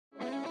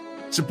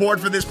Support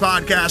for this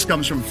podcast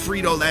comes from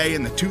Frito-Lay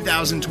and the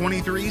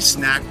 2023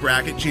 Snack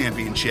Bracket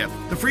Championship.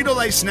 The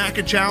Frito-Lay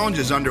Snack Challenge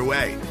is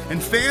underway,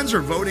 and fans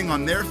are voting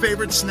on their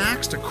favorite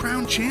snacks to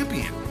crown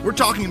champion. We're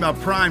talking about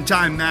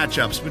prime-time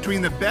matchups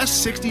between the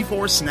best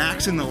 64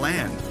 snacks in the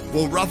land.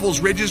 Will Ruffles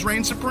Ridges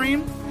reign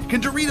supreme?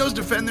 Can Doritos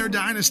defend their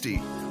dynasty?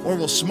 Or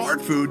will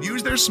Smart Food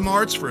use their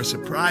smarts for a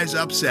surprise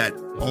upset?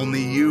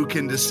 Only you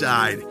can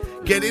decide.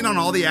 Get in on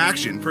all the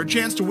action for a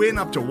chance to win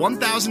up to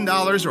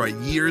 $1,000 or a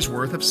year's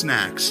worth of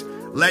snacks.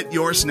 Let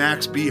your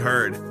snacks be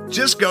heard.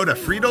 Just go to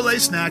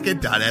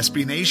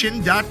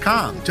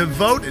fritolaysnacket.sbnation.com to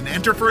vote and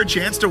enter for a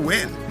chance to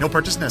win. No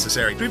purchase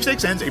necessary.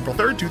 Sweepstakes ends April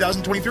 3rd,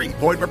 2023.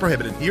 Void where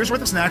prohibited. Year's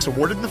worth of snacks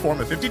awarded in the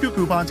form of 52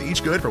 coupons,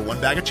 each good for one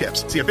bag of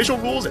chips. See official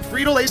rules at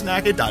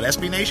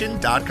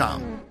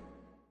fritolaysnacket.sbnation.com.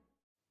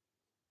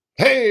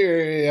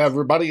 Hey,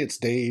 everybody, it's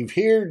Dave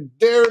here.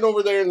 Darren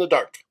over there in the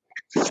dark.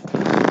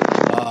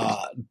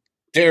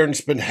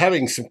 Darren's been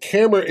having some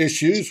camera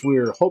issues. We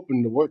were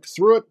hoping to work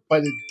through it,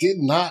 but it did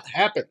not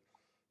happen.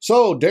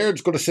 So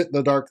Darren's going to sit in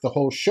the dark the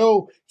whole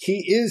show.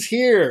 He is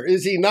here,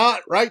 is he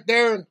not? Right,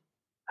 Darren?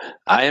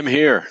 I am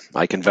here.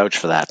 I can vouch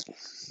for that.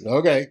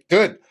 Okay,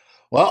 good.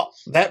 Well,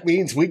 that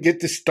means we get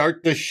to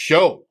start the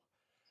show.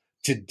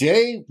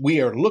 Today, we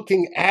are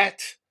looking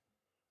at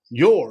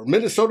your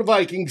Minnesota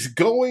Vikings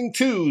going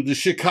to the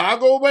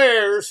Chicago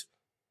Bears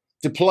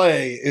to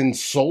play in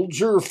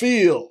Soldier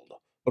Field.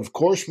 But of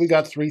course, we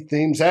got three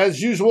themes. As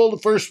usual, the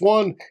first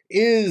one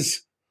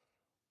is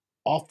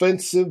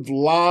offensive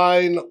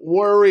line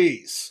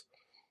worries.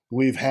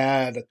 We've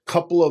had a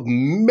couple of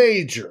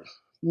major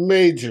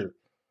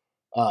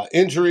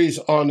injuries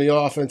on the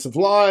offensive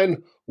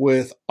line,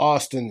 with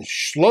Austin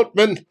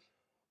Schlottman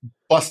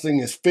busting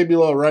his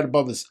fibula right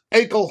above his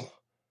ankle,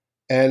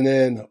 and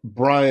then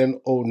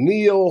Brian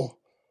O'Neill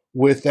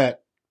with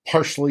that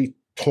partially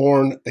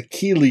torn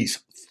Achilles.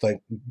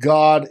 Thank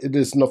God it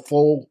isn't a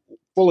fully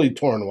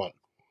torn one.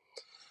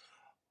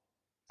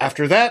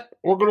 After that,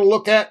 we're going to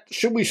look at,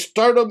 should we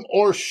start them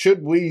or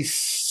should we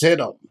sit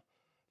them?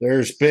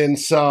 There's been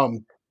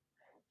some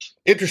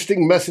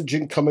interesting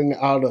messaging coming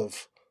out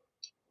of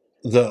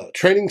the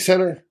training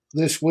center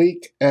this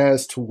week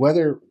as to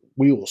whether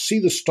we will see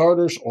the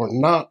starters or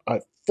not.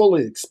 I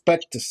fully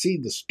expect to see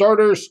the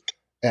starters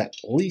at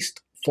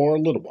least for a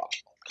little while.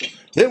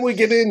 Then we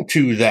get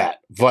into that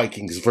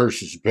Vikings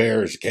versus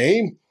Bears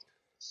game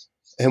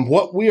and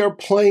what we are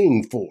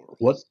playing for,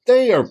 what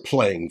they are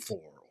playing for,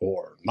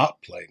 or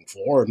not playing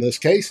for in this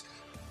case,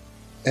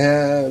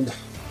 and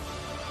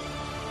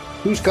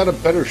who's got a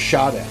better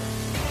shot at it.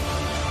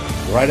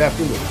 Right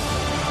after this.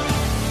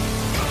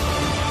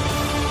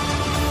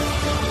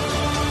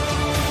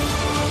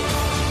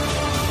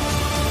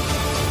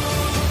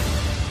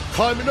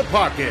 Climb in the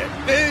Pocket,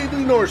 Dave the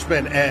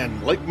Norseman,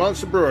 and Lake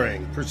Monster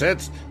Brewing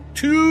presents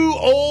Two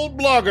Old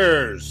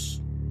Bloggers.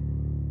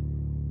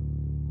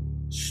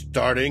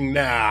 Starting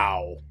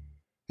now.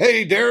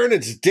 Hey, Darren,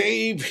 it's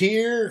Dave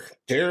here.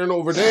 Darren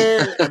over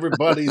there.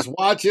 Everybody's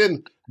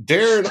watching.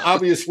 Darren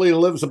obviously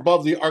lives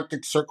above the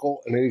Arctic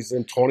Circle, and he's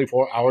in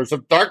 24 hours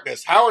of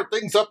darkness. How are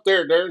things up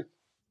there, Darren?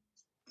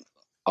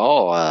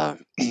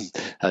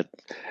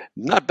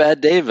 Not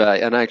bad, Dave.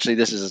 And actually,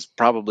 this is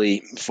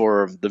probably,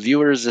 for the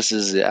viewers, this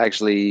is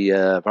actually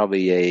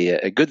probably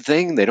a good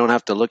thing. They don't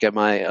have to look at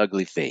my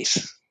ugly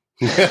face.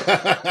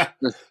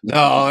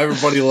 No,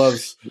 everybody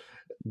loves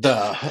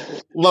the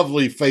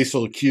lovely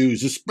facial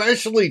cues,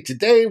 especially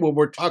today when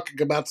we're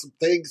talking about some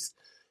things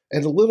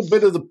and a little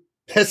bit of the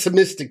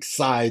pessimistic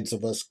sides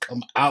of us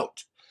come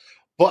out.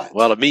 But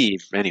well, of me,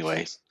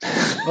 anyway.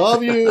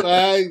 Love you.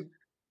 I'm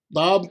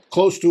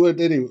close to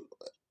it anyway,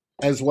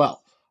 as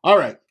well. All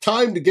right,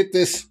 time to get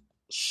this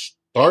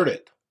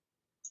started.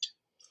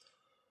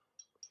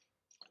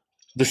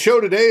 The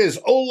show today is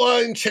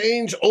O-line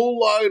change,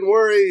 O-line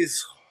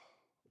worries.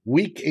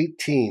 Week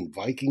 18,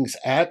 Vikings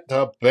at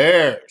the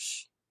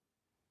Bears.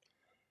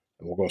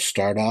 And we're going to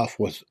start off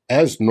with,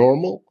 as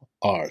normal,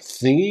 our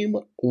theme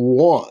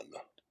 1.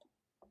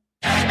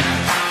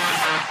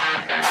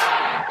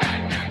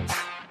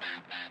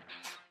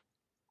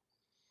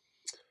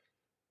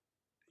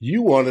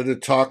 You wanted to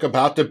talk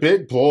about the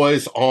big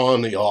boys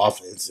on the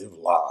offensive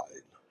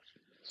line.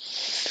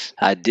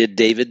 I did,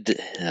 David.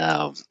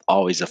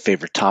 Always a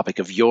favorite topic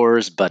of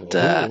yours, but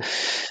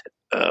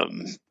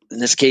in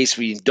this case,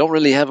 we don't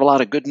really have a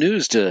lot of good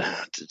news to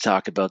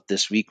talk about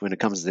this week when it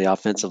comes to the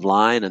offensive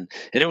line. And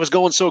it was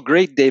going so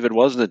great, David,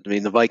 wasn't it? I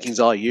mean, the Vikings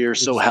all year,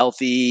 so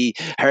healthy,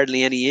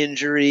 hardly any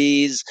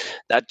injuries.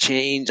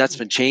 That's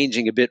been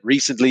changing a bit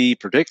recently,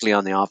 particularly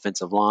on the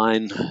offensive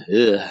line.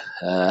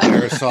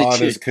 Harris on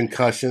his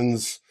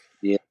concussions.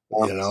 Yeah.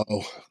 You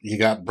know, you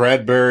got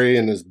Bradbury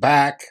in his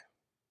back.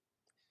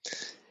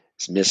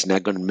 He's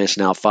going to miss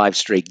now 5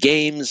 straight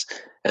games.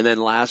 And then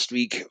last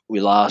week, we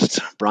lost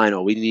Brian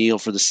O'Neill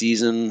for the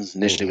season.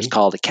 Initially, it was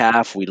called a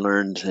calf. We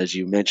learned, as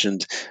you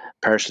mentioned,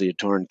 partially a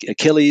torn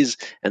Achilles.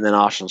 And then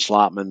Austin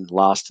Schlottman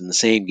lost in the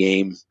same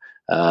game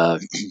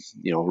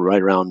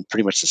right around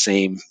pretty much the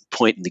same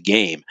point in the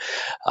game.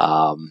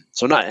 And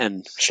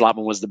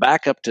Schlappman was the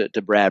backup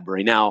to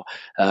Bradbury. Now,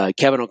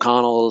 Kevin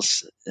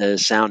O'Connell's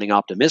sounding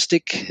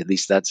optimistic. At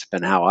least that's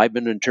been how I've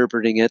been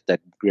interpreting it,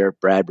 that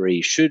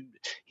Bradbury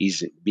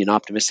he's been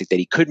optimistic that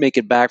he could make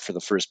it back for the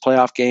first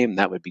playoff game.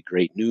 That would be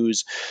great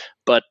news.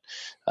 But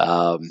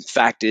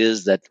fact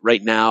is that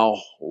right now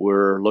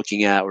we're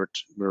looking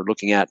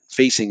at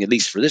facing, at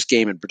least for this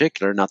game in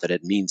particular, not that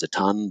it means a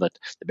ton, but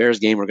the Bears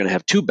game, we're going to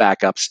have two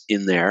backups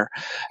in there.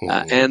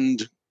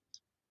 And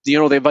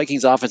the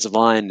Vikings offensive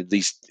line, at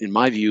least in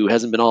my view,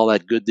 hasn't been all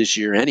that good this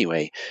year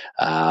anyway.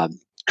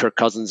 Kirk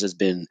Cousins has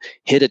been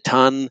hit a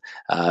ton.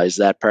 Is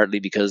that partly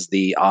because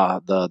the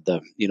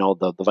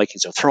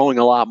Vikings are throwing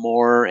a lot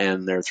more,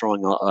 and they're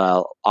throwing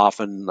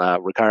often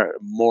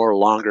more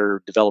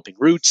longer developing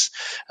routes,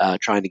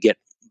 trying to get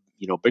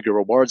bigger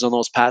rewards on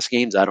those pass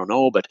games? I don't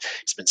know, but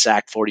he's been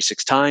sacked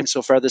 46 times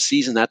so far this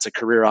season. That's a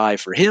career high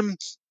for him.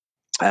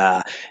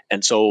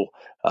 And so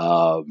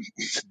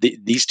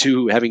these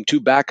two, having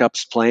two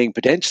backups playing,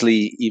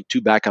 potentially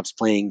two backups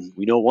playing,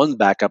 we know one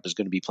backup is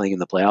going to be playing in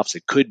the playoffs.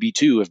 It could be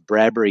two if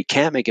Bradbury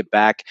can't make it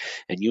back.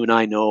 And you and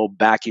I know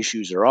back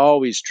issues are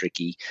always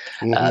tricky.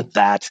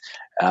 That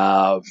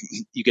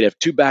you could have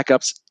two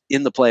backups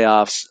in the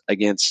playoffs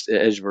against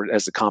as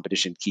the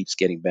competition keeps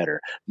getting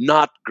better.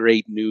 Not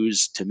great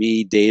news to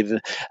me, Dave.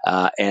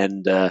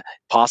 And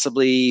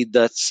possibly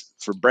that's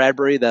for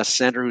Bradbury, the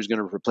center who's going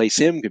to replace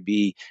him could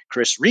be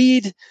Chris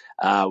Reed.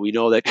 We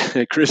know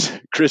that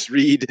Chris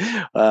Reed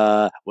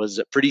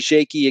was pretty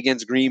shaky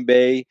against Green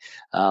Bay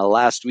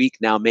last week.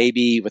 Now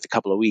maybe with a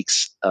couple of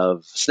weeks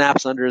of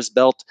snaps under his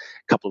belt,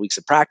 a couple of weeks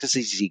of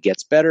practices, he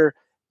gets better.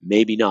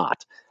 Maybe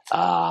not.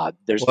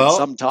 There's been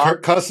some talk.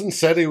 Kirk Cousins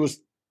said he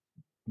was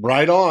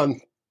right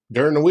on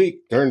during the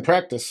week, during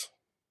practice.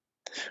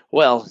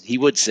 Well, he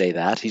would say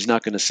that. He's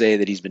not going to say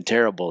that he's been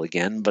terrible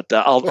again, but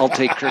I'll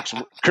take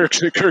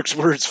Kirk's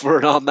words for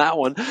it on that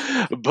one.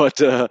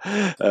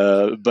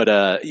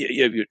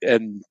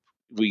 And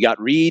we got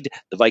Reed.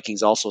 The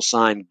Vikings also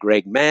signed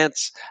Greg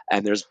Mance,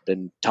 and there's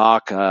been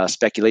talk,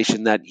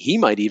 speculation that he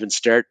might even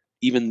start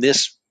even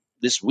this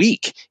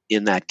week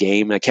in that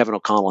game. Kevin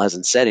O'Connell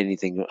hasn't said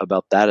anything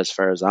about that as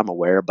far as I'm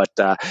aware, but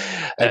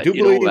I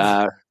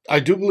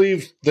do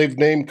believe they've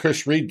named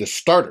Chris Reed the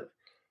starter.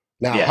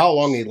 Now, how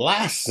long he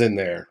lasts in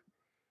there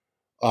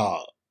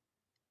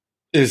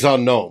is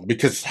unknown,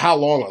 because how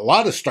long a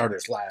lot of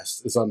starters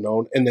last is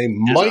unknown, and they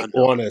might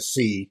want to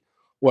see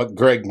what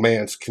Greg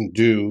Mance can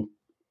do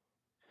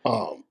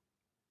on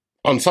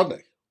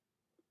Sunday.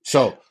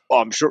 So,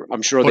 I'm sure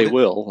they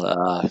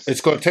will.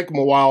 It's going to take them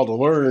a while to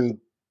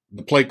learn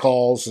the play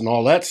calls and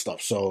all that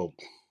stuff. So,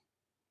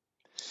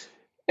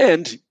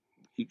 and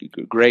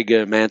Greg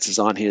Mance is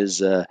on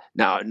his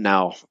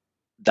now.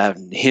 That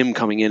him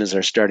coming in as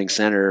our starting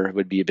center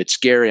would be a bit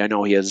scary. I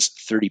know he has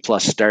 30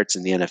 plus starts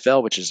in the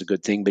NFL, which is a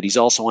good thing, but he's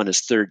also on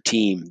his third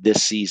team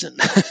this season.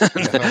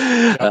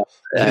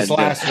 His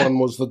last one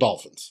was the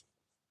Dolphins.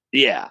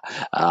 Yeah,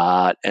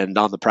 and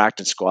on the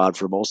practice squad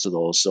for most of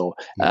those. So,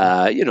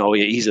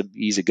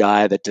 he's a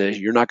guy that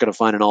you're not going to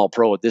find an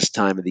all-pro at this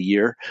time of the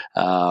year.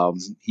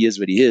 He is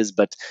what he is,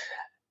 but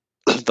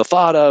the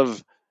thought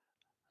of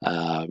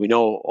we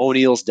know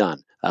O'Neill's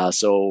done.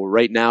 So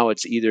right now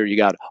it's either you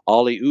got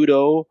Ollie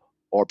Udoh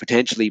or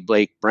potentially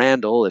Blake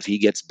Brandel if he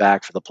gets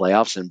back for the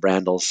playoffs. And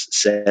Brandel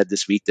said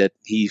this week that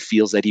he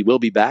feels that he will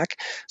be back.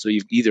 So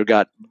you've either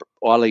got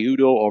Ollie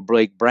Udoh or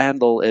Blake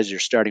Brandel as your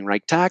starting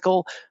right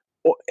tackle,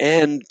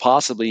 and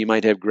possibly you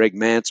might have Greg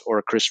Mance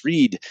or Chris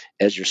Reed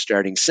as your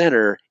starting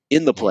center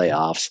in the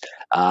playoffs.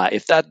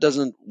 If that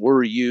doesn't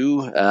worry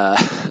you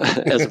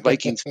as a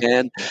Vikings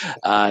fan,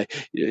 I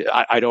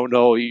don't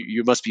know.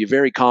 You must be a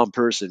very calm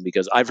person,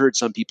 because I've heard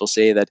some people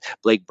say that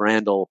Blake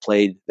Brandel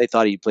they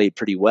thought he played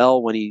pretty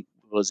well when he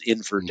was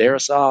in for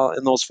Darisaw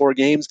in those 4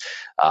 games.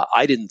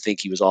 I didn't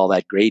think he was all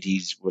that great.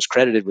 He was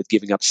credited with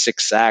giving up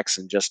 6 sacks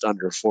in just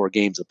under 4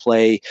 games of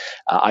play.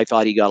 I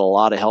thought he got a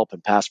lot of help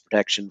in pass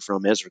protection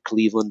from Ezra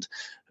Cleveland,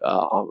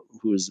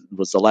 who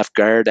was the left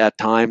guard at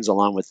times,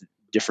 along with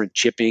different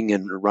chipping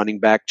and running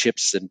back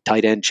chips and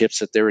tight end chips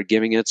that they were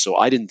giving it. So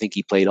I didn't think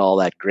he played all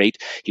that great.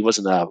 He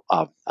wasn't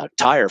a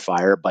tire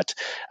fire, but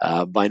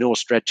by no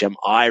stretch am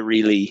I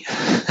really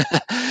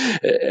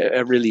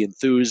I'm really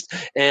enthused.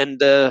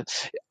 And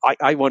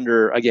I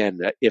wonder, again,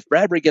 if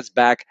Bradbury gets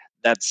back,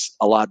 that's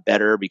a lot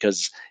better,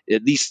 because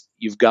at least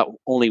you've got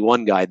only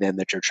one guy then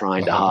that you're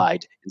trying to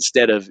hide,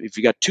 instead of if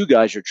you got 2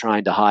 guys you're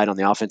trying to hide on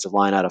the offensive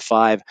line out of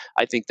 5.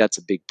 I think that's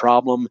a big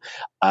problem.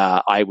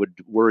 I would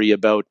worry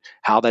about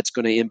how that's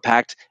going to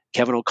impact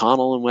Kevin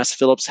O'Connell and Wes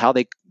Phillips, how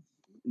they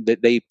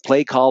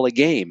play call a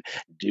game.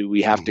 Do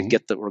we have to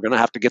we're going to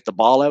have to get the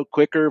ball out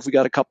quicker if we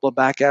got a couple of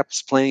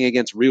backups playing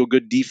against real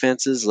good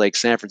defenses like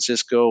San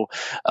Francisco,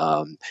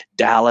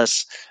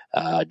 Dallas,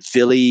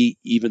 Philly,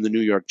 even the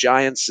New York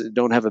Giants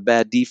don't have a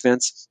bad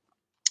defense.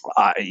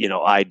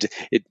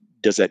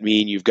 Does that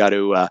mean you've got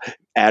to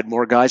add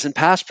more guys in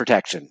pass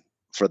protection?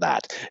 for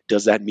that.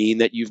 Does that mean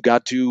that you've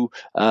got to,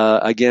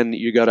 again,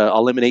 you got to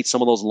eliminate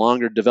some of those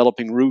longer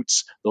developing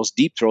routes, those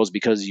deep throws,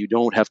 because you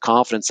don't have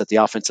confidence that the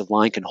offensive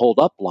line can hold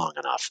up long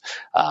enough?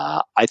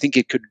 I think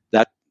it could,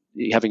 that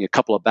having a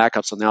couple of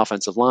backups on the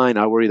offensive line,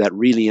 I worry that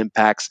really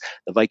impacts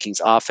the Vikings'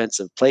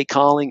 offensive play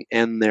calling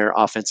and their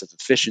offensive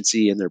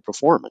efficiency and their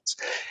performance.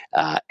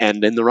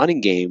 And in the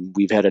running game,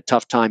 we've had a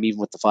tough time,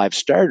 even with the 5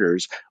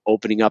 starters,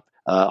 opening up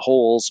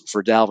holes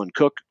for Dalvin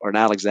Cook or an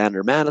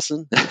Alexander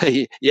Madison.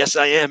 Yes,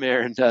 I am,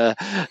 Aaron.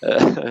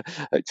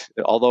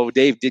 Although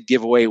Dave did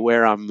give away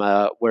where I'm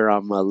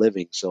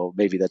living, so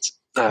maybe that's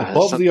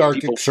above the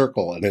Arctic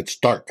Circle, and it's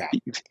dark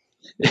out.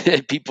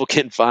 People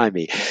can find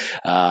me,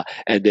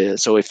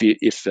 so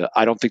if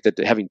I don't think that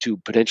having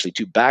potentially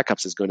two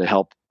backups is going to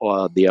help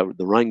the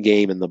run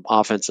game and the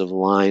offensive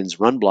line's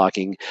run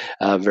blocking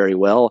very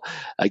well.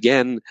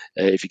 Again,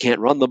 if you can't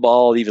run the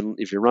ball, even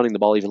if you're running the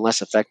ball even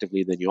less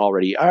effectively than you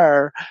already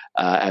are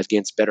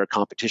against better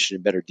competition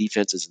and better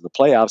defenses in the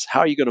playoffs, how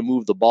are you going to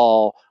move the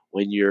ball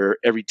when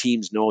every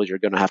teams know you're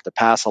going to have to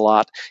pass a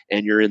lot,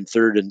 and you're in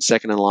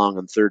second and long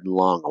and third and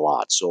long a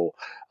lot? So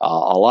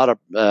a lot of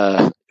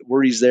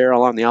worries there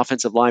along the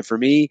offensive line for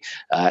me,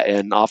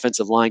 and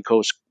offensive line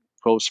coach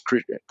Chris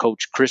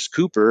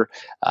Cooper.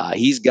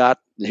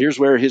 Here's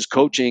where his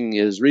coaching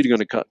is really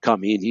going to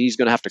come in. He's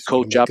going to have to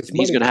coach up, and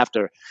he's going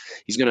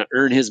to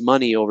earn his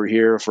money over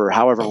here for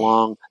however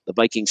long the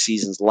Viking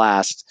seasons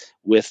last,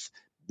 with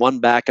one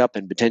backup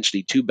and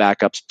potentially two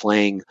backups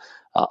playing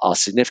a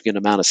significant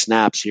amount of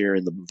snaps here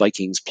in the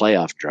Vikings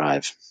playoff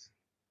drive.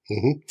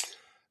 Mm-hmm.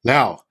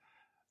 Now,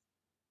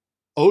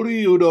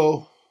 Oli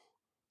Udoh,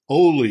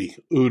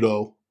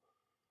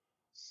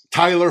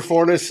 Tyler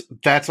Fornes,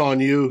 that's on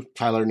you.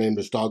 Tyler named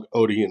his dog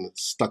Odie, and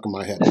it's stuck in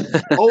my head.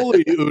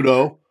 Oli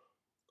Udoh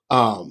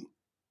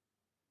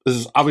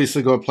is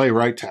obviously going to play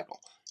right tackle.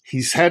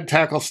 He's had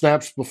tackle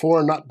snaps before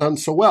and not done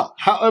so well.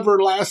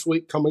 However, last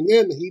week coming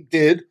in, he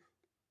did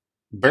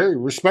very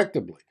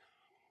respectably.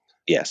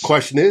 Yes.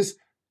 Question is,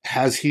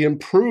 has he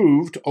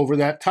improved over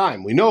that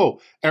time? We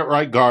know at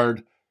right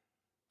guard,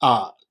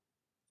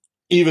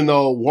 even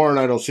though Warren,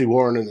 I don't see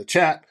Warren in the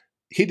chat,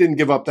 he didn't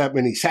give up that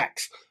many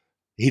sacks.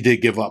 He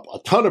did give up a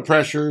ton of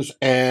pressures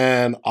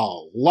and a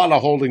lot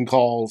of holding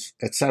calls,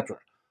 etc.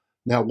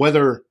 Now,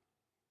 whether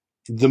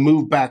the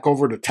move back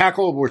over to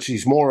tackle, which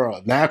he's more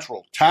a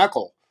natural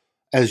tackle,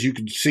 as you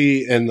can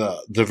see in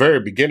the very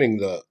beginning,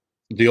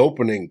 the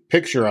opening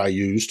picture I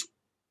used,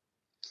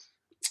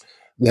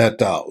 that,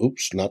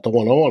 oops, not the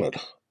one I wanted.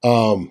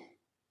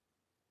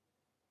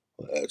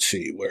 Let's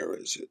see, where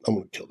is it? I'm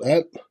going to kill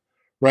that.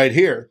 Right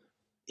here.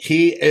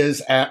 He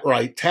is at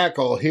right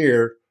tackle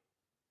here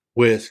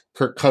with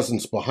Kirk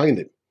Cousins behind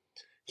him.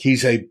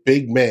 He's a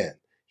big man.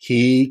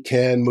 He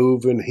can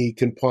move and he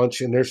can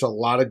punch, and there's a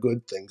lot of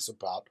good things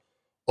about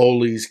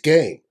Oli's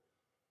game.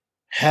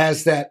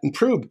 Has that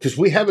improved? Because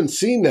we haven't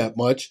seen that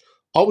much.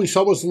 All we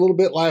saw was a little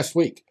bit last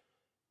week.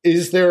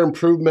 Is there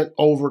improvement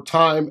over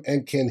time,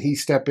 and can he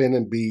step in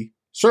and be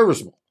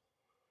serviceable?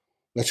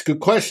 That's a good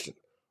question.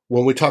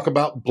 When we talk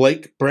about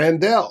Blake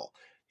Brandell,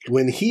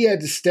 when he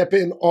had to step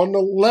in on the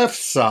left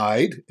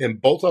side,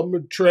 and both of them were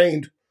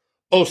trained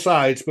both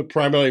sides, but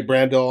primarily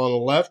Brandell on the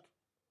left,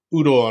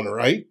 Udoh on the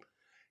right,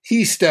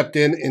 he stepped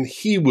in and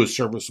he was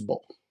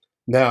serviceable.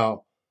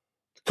 Now,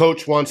 the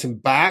coach wants him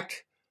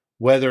back.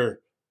 Whether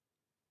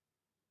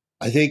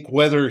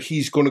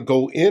he's going to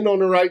go in on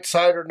the right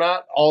side or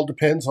not all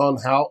depends on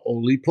how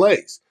Oli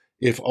plays.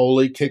 If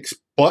Oli kicks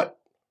butt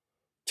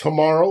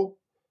tomorrow,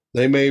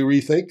 they may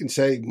rethink and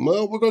say,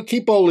 well, we're going to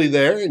keep Oli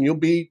there and you'll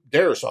be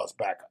Darrisaw's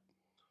backup.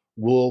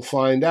 We'll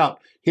find out.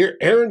 Here,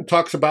 Aaron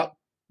talks about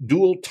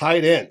dual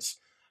tight ends.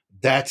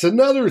 That's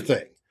another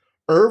thing.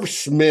 Irv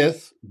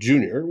Smith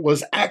Jr.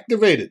 was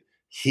activated.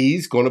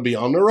 He's going to be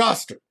on the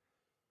roster.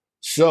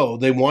 So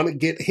they want to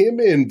get him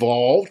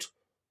involved,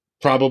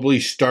 probably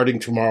starting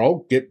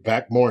tomorrow, get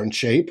back more in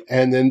shape,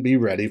 and then be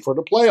ready for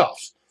the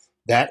playoffs.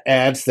 That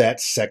adds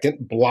that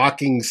second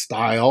blocking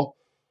style,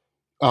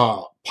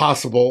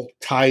 possible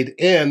tight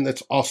end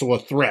that's also a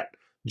threat.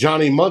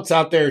 Johnny Munt's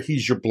out there.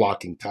 He's your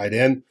blocking tight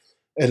end.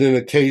 And then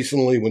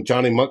occasionally when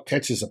Johnny Munt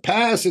catches a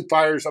pass, it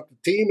fires up the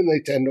team and they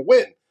tend to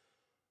win.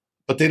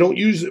 But they don't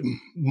use it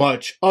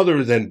much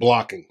other than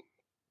blocking.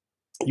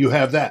 You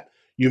have that.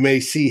 You may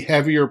see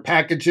heavier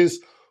packages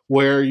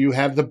where you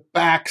have the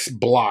backs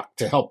blocked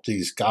to help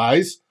these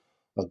guys.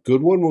 A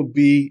good one would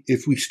be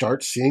if we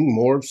start seeing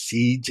more of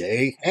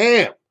C.J.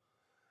 Ham.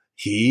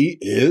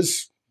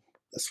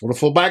 That's what a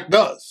fullback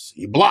does.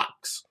 He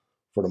blocks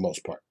for the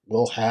most part.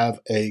 We'll have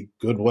a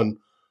good one.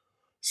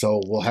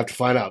 So we'll have to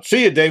find out.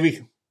 See you,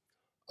 Davey.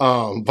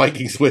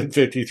 Vikings win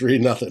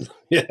 53-0.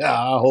 Yeah,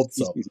 I hope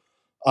so.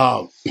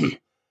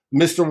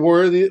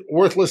 Mr.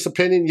 Worthless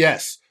opinion,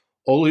 yes.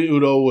 Oli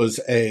Udoh was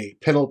a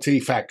penalty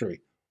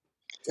factory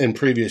in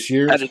previous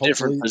years. At a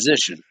different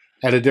position.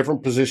 At a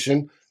different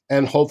position,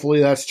 and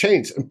hopefully that's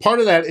changed. And part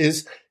of that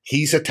is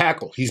he's a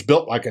tackle. He's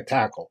built like a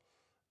tackle.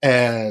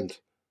 And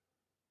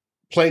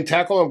playing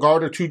tackle and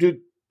guard are two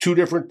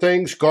different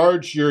things.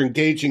 Guards, you're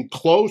engaging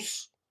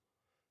close,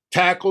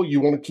 tackle, you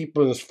want to keep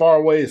them as far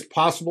away as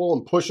possible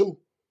and push them.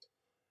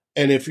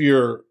 And if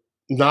you're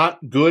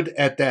not good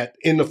at that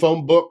in the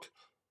phone booth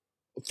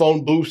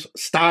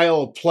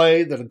style of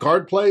play that a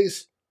guard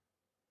plays,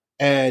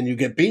 and you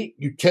get beat,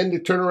 you tend to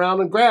turn around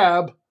and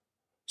grab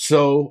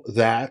so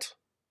that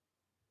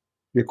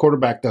your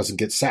quarterback doesn't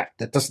get sacked.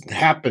 That doesn't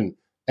happen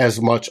as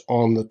much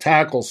on the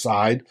tackle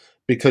side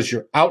because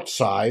you're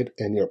outside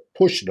and you're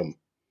pushing them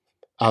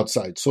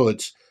outside. So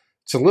it's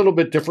a little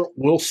bit different.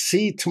 We'll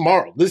see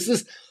tomorrow.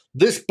 This,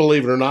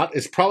 believe it or not,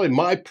 is probably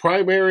my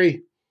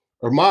primary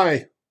or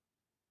my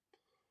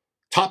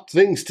top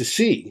things to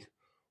see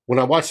when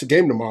I watch the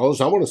game tomorrow.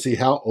 Is I want to see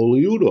how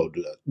Oliudo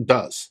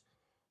does.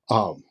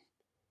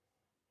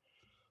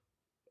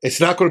 It's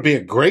not going to be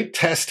a great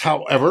test,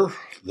 however.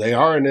 They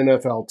are an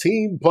NFL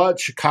team, but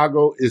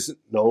Chicago isn't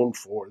known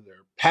for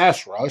their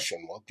pass rush,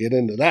 and we'll get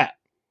into that.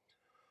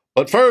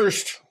 But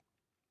first,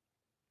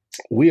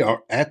 we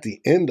are at the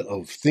end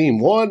of theme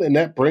 1, and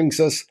that brings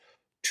us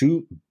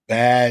to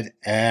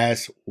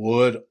badass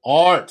wood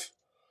art.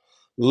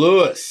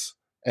 Lewis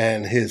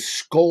and his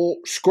scroll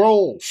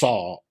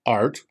saw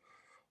art,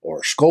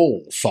 or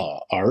skull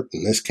saw art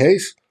in this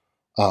case.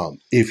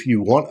 If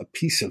you want a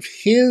piece of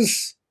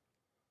his,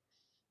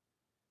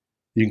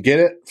 you can get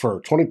it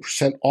for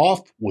 20%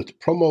 off with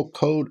promo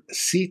code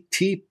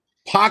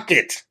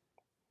CTPocket.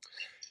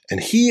 And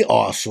he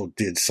also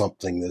did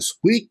something this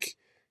week.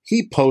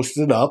 He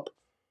posted up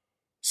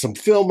some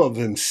film of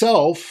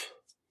himself.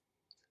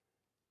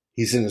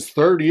 He's in his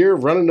 3rd year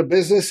of running the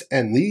business,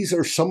 and these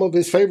are some of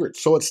his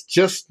favorites. So it's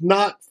just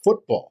not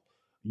football.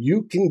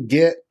 You can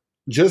get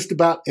just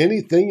about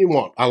anything you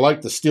want. I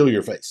like the Steal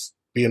Your Face.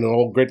 Being an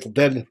old Grateful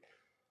Dead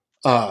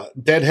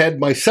deadhead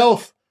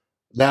myself,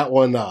 that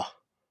one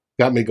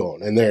got me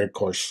going. And there, of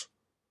course,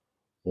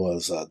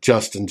 was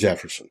Justin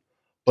Jefferson.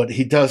 But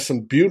he does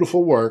some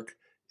beautiful work.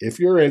 If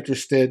you're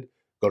interested,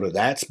 go to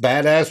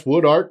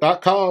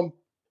that'sbadasswoodart.com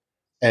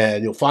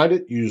and you'll find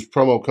it. Use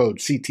promo code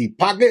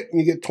CTPocket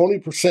and you get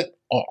 20%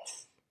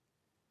 off.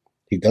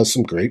 He does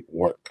some great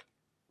work.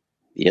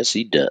 Yes,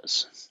 he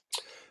does.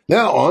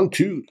 Now on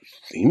to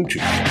theme 2.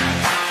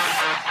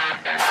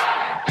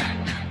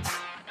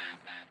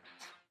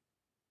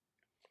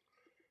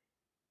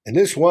 In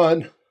this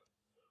one,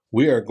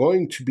 we are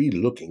going to be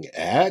looking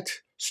at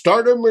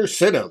stardom or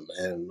sit-em,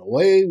 and the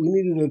way we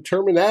need to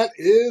determine that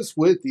is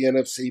with the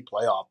NFC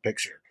playoff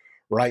picture.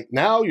 Right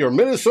now, your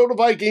Minnesota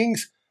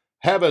Vikings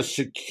have a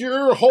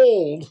secure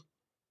hold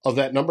of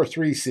that number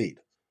 3 seed.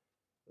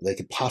 They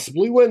could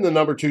possibly win the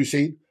number 2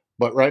 seed,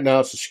 but right now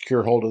it's a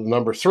secure hold of the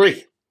number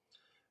 3.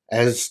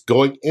 As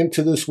going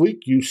into this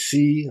week, you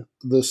see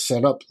the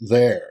setup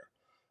there.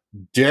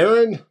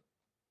 Darren,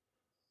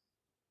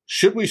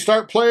 should we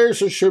start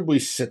players or should we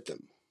sit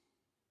them?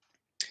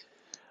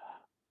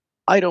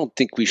 I don't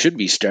think we should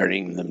be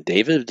starting them,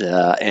 David.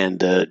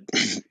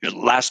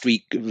 Last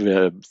week,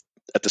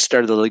 at the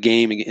start of the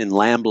game in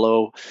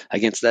Lambeau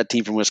against that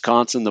team from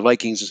Wisconsin, the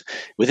Vikings,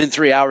 within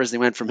 3 hours, they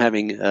went from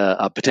having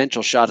a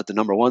potential shot at the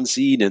number 1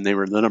 seed, and they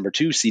were the number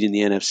 2 seed in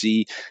the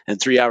NFC.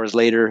 And 3 hours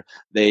later,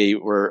 they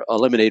were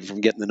eliminated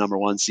from getting the number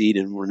 1 seed,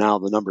 and were now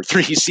the number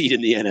 3 seed in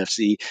the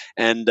NFC.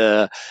 And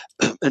I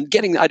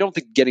don't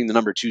think getting the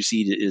number 2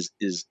 seed is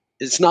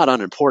it's not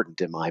unimportant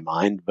in my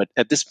mind, but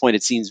at this point,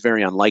 it seems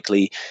very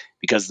unlikely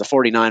because the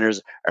 49ers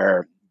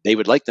they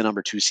would like the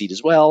number 2 seed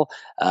as well.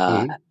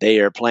 They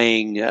are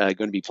going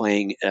to be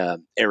playing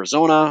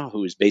Arizona,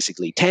 who is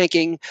basically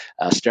tanking,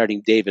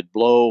 starting David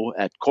Blow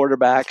at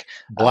quarterback.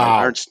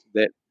 Blow.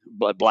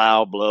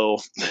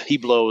 He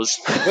blows.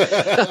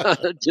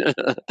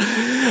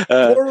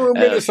 Former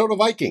Minnesota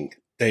Viking,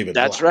 David.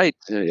 That's Blau. right.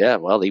 Yeah,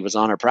 well, he was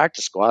on our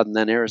practice squad, and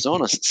then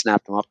Arizona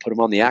snapped him up, put him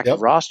on the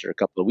active roster a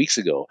couple of weeks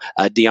ago.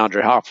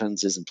 DeAndre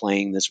Hopkins isn't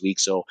playing this week,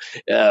 so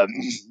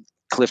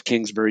Cliff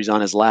Kingsbury's on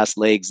his last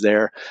legs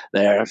there.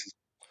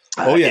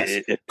 Oh,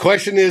 yes.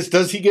 Question is,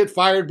 does he get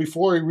fired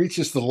before he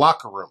reaches the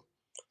locker room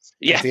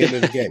at the end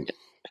of the game?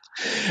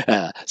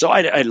 So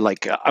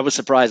I was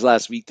surprised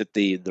last week that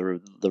the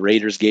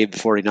Raiders gave the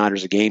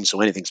 49ers a game,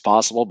 so anything's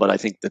possible, but I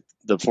think that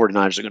the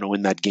 49ers are going to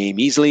win that game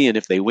easily, and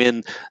if they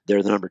win,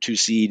 they're the number 2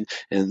 seed,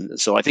 and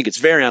so I think it's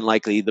very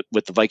unlikely that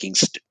with the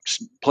Vikings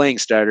playing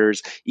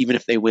starters, even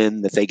if they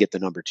win, that they get the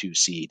number 2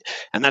 seed.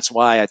 And that's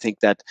why I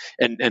think that,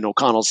 and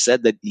O'Connell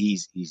said that he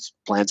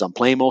plans on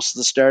playing most of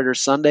the starters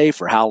Sunday.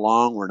 For how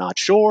long, we're not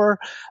sure.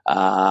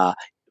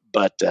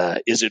 But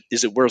is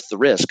it worth the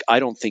risk? I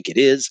don't think it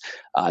is.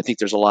 I think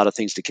there's a lot of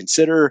things to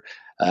consider.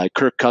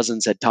 Kirk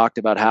Cousins had talked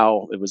about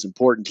how it was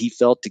important, he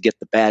felt, to get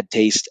the bad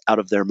taste out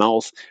of their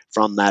mouth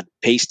from that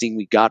pasting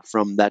we got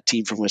from that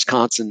team from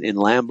Wisconsin in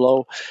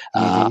Lambeau.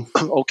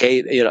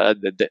 Okay,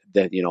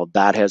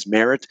 that has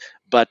merit,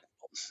 but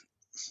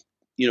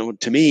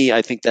to me,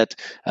 I think that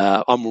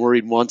I'm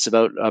worried once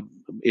about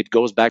it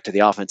goes back to the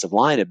offensive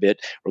line a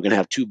bit. We're going to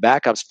have two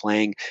backups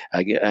playing,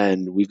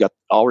 and we've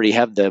already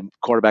have the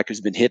quarterback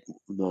who's been hit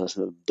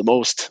the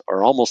most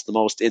or almost the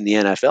most in the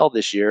NFL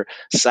this year,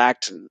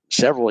 sacked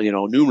several,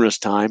 numerous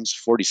times,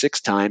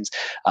 46 times.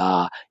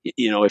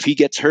 If he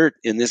gets hurt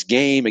in this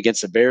game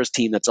against a Bears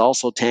team that's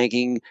also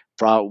tanking,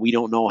 we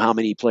don't know how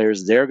many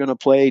players they're going to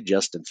play.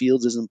 Justin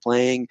Fields isn't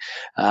playing,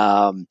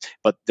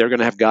 but they're going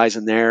to have guys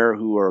in there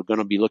who are going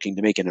to be looking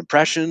to make an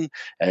impression,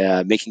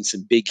 making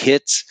some big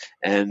hits,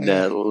 and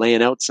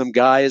laying out some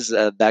guys.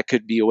 That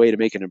could be a way to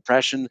make an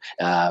impression.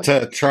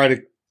 To try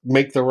to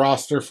make the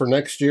roster for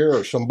next year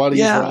or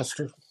somebody's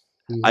roster.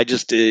 I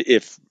just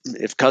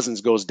if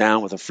Cousins goes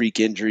down with a freak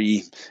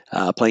injury,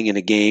 playing in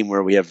a game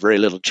where we have very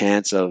little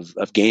chance of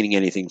gaining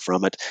anything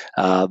from it,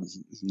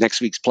 next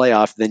week's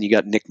playoff, then you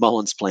got Nick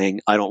Mullins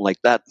playing. I don't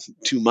like that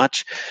too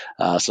much,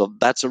 so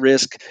that's a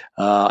risk.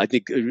 I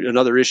think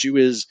another issue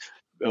is,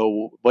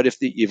 what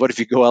if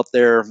you go out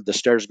there, the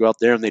starters go out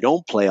there and they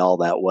don't play all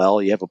that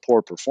well? You have a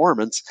poor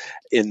performance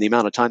in the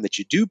amount of time that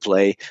you do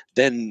play,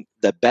 then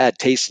the bad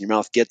taste in your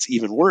mouth gets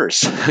even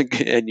worse,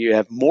 and you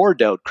have more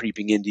doubt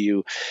creeping into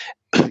you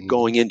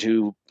going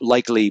into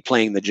likely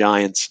playing the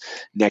Giants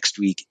next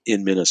week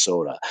in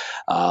Minnesota.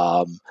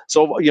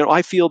 So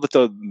I feel that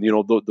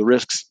the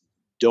risks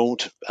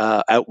don't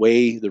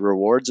outweigh the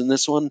rewards in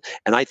this one,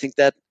 and I think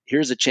that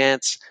here's a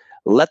chance.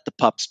 Let the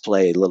pups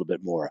play a little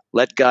bit more.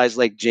 Let guys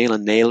like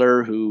Jalen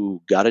Naylor,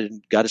 who got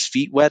his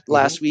feet wet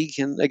last week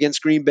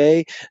against Green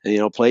Bay,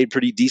 and, played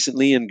pretty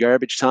decently in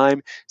garbage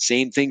time.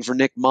 Same thing for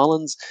Nick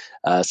Mullins.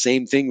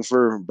 Same thing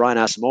for Brian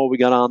Asamoah. We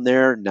got on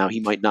there. Now he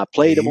might not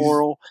play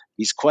tomorrow.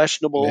 He's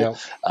questionable.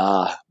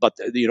 Yeah. But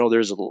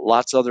there's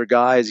lots of other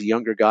guys,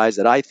 younger guys,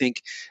 that I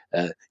think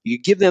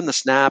you give them the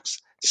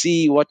snaps,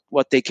 see what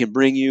they can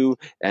bring you,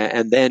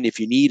 and then if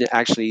you need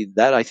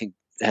that, I think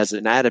has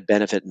an added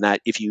benefit in that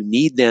if you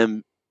need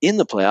them in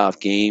the playoff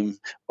game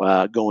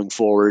going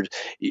forward,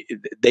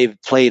 they've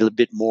played a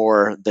bit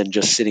more than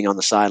just sitting on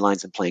the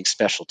sidelines and playing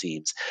special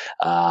teams.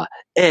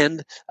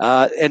 And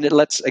it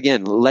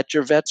let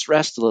your vets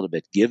rest a little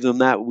bit. Give them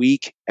that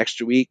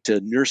extra week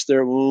to nurse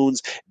their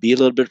wounds, be a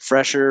little bit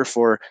fresher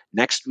for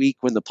next week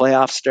when the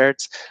playoff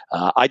starts.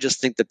 I just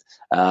think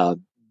that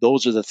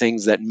those are the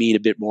things that mean a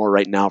bit more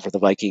right now for the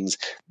Vikings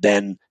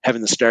than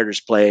having the starters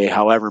play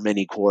however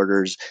many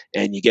quarters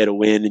and you get a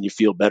win and you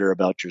feel better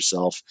about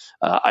yourself.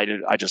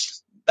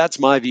 That's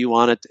my view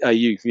on it.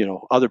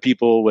 Other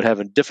people would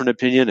have a different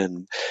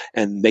opinion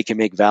and they can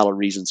make valid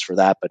reasons for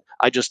that. But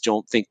I just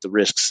don't think the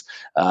risks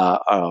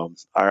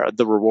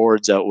the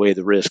rewards outweigh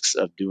the risks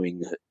of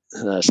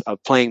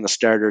of playing the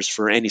starters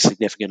for any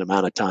significant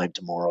amount of time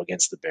tomorrow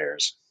against the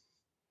Bears.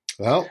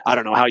 Well, I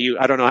don't know how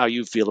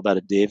you feel about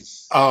it, Dave.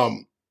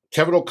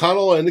 Kevin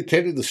O'Connell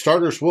indicated the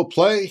starters will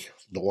play,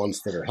 the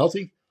ones that are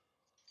healthy.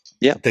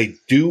 Yeah. They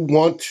do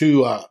want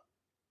to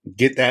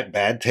get that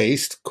bad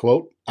taste,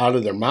 quote, out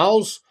of their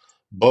mouths.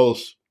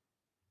 Both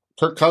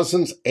Kirk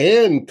Cousins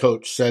and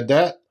Coach said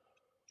that.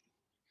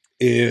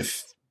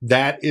 If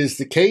that is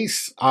the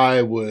case,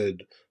 I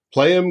would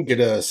play him,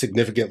 get a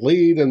significant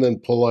lead, and then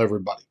pull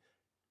everybody.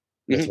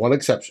 There's one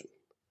exception.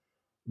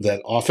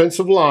 That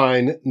offensive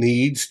line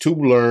needs to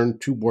learn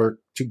to work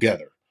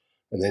together.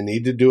 And they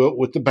need to do it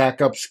with the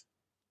backups,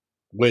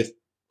 with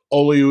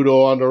Oli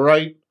Udoh on the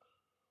right,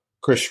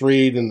 Chris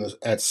Reed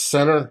at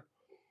center.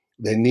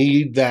 They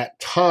need that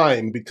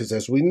time because,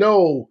 as we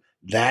know,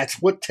 that's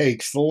what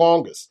takes the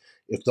longest.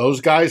 If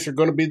those guys are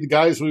going to be the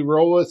guys we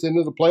roll with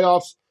into the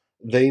playoffs,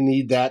 they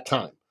need that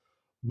time.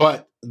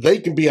 But they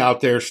can be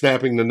out there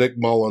snapping to Nick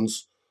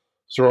Mullins,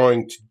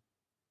 throwing to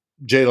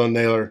Jalen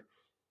Naylor,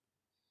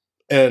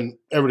 and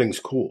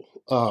everything's cool.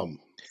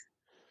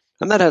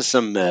 And that has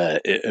some,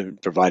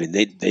 providing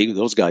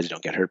those guys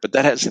don't get hurt, but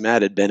that has some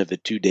added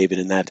benefit too, David,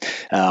 in that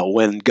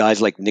when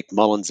guys like Nick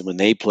Mullins, when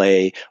they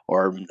play,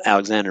 or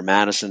Alexander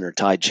Madison or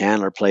Ty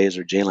Chandler plays,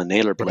 or Jalen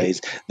Naylor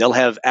plays, they'll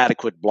have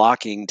adequate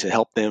blocking to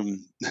help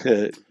them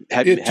have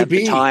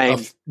the time.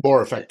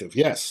 More effective,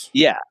 yes.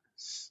 Yeah.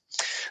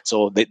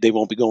 So they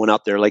won't be going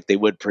out there like they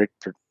would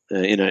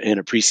in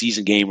a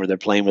preseason game where they're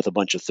playing with a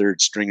bunch of third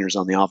stringers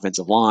on the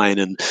offensive line,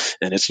 and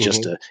it's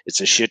just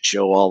it's a shit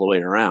show all the way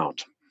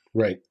around.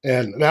 Right.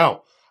 And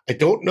now, I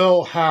don't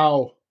know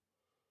how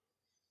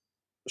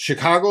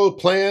Chicago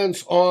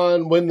plans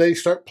on when they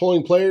start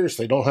pulling players.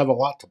 They don't have a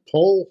lot to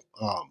pull.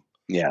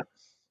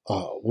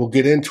 We'll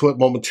get into it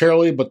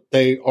momentarily, but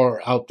they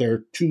are out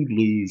there to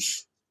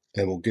lose,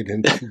 and we'll get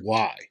into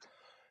why.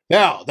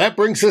 Now, that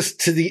brings us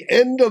to the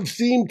end of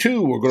Theme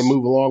 2. We're going to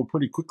move along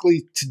pretty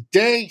quickly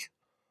today.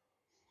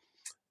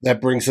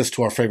 That brings us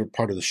to our favorite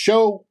part of the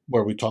show,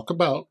 where we talk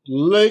about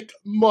Lake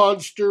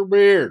Monster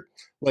Beer,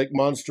 Lake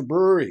Monster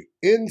Brewery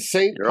in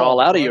St. Paul. You're all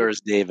out of yours,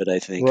 David, I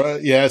think.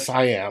 Right, yes,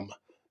 I am.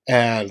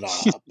 And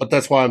but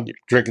that's why I'm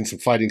drinking some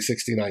Fighting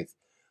 69th.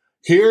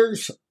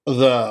 Here's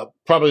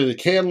probably the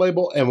can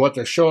label and what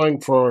they're showing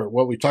for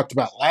what we talked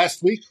about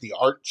last week, the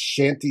Art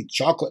Shanty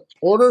Chocolate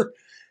Porter.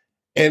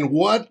 And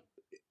what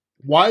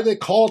why they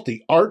call it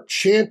the Art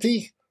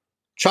Shanty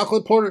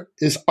Chocolate Porter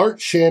is Art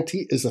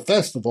Shanty is a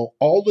festival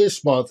all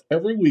this month,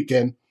 every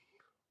weekend,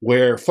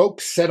 where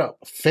folks set up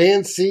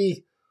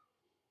fancy,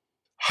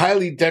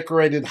 highly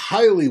decorated,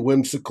 highly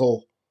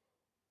whimsical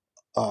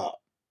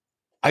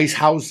ice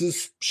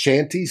houses,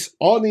 shanties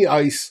on the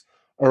ice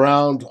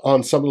around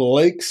on some of the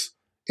lakes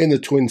in the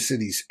Twin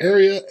Cities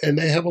area, and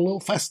they have a little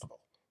festival.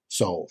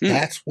 So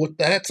that's what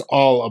that's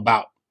all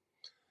about.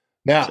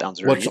 Now,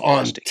 what's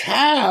on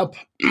tap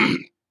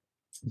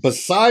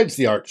besides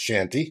the Art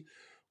Shanty,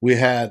 we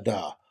had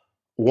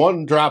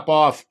one drop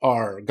off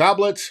our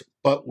goblets,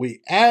 but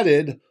we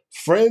added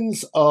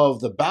Friends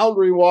of the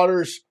Boundary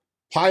Waters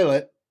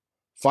Pilot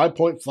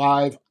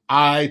 5.5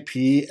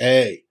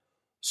 IPA.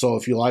 So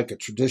if you like a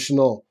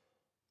traditional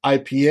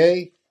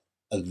IPA,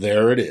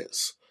 there it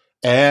is.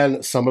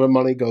 And some of the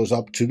money goes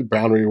up to the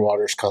Boundary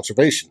Waters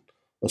Conservation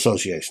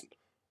Association.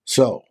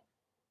 So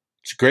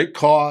it's a great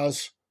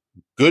cause,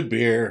 good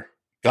beer,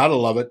 gotta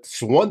love it.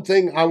 So one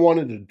thing I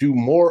wanted to do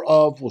more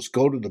of was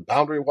go to the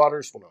Boundary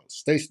Waters when I was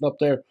stationed up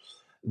there.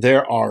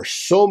 There are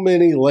so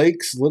many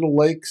lakes, little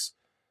lakes,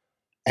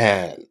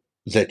 and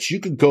that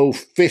you could go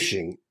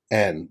fishing,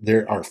 and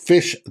there are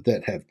fish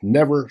that have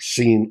never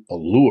seen a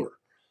lure.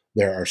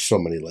 There are so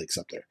many lakes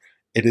up there.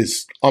 It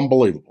is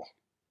unbelievable.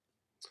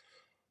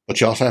 But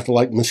you also have to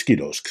like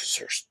mosquitoes because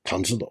there's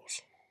tons of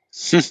those.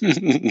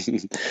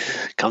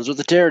 Comes with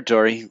the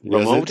territory.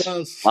 Remote, yes, it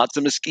does. Lots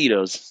of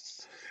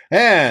mosquitoes.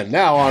 And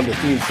now on to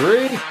theme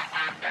 3,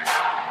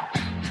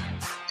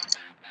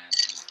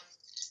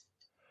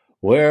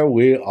 where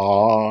we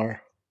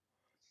are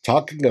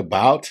talking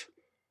about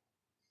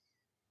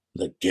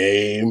the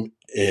game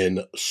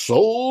in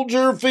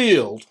Soldier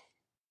Field.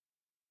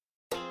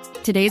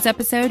 Today's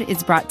episode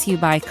is brought to you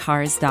by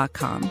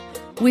Cars.com.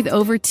 With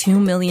over 2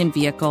 million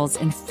vehicles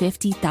and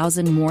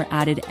 50,000 more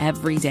added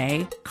every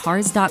day,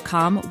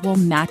 Cars.com will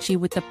match you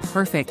with the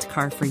perfect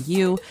car for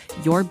you,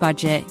 your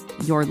budget,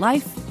 your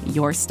life,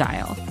 your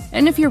style.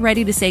 And if you're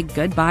ready to say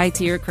goodbye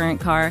to your current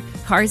car,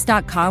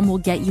 Cars.com will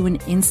get you an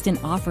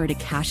instant offer to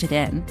cash it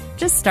in.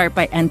 Just start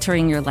by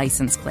entering your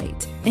license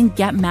plate and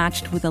get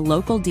matched with a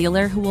local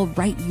dealer who will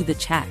write you the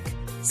check.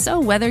 So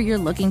whether you're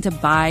looking to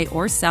buy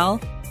or sell,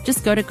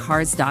 just go to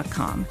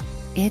Cars.com.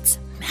 It's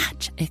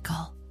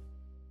magical.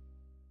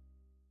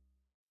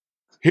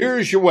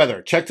 Here's your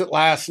weather. Checked it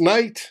last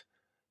night.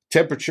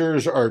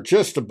 Temperatures are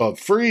just above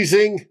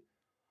freezing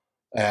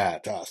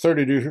at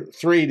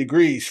 33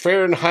 degrees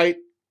Fahrenheit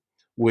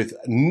with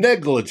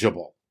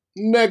negligible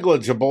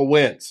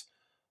winds.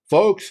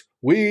 Folks,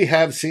 we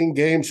have seen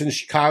games in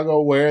Chicago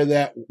where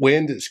that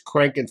wind is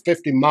cranking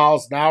 50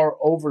 miles an hour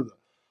over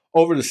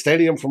the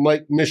stadium from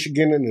Lake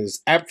Michigan, and it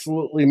is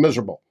absolutely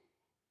miserable.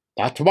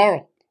 Not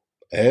tomorrow.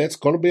 It's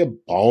going to be a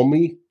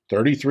balmy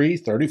 33,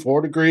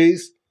 34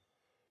 degrees.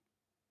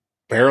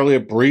 Barely a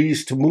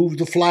breeze to move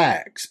the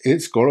flags.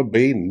 It's going to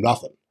be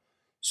nothing.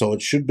 So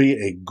it should be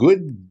a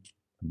good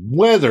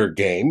weather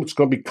game. It's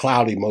going to be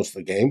cloudy most of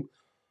the game.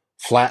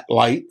 Flat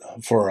light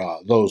for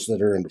those that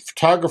are into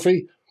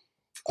photography.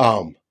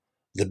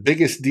 The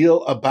biggest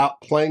deal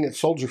about playing at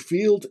Soldier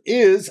Field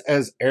is,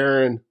 as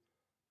Aaron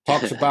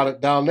talks about it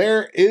down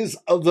there, is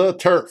the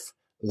turf.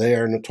 They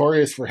are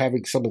notorious for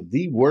having some of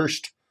the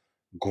worst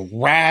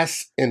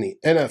grass in the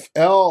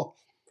NFL.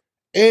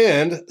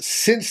 And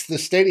since the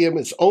stadium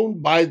is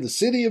owned by the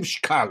city of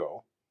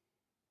Chicago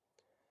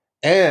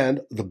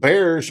and the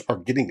Bears are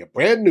getting a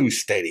brand new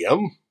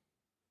stadium,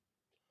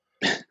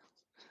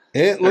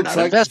 it looks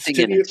like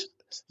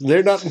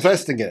they're not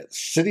investing in it.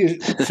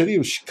 City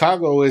of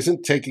Chicago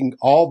isn't taking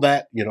all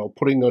that,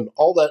 putting in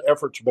all that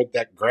effort to make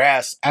that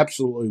grass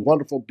absolutely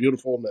wonderful,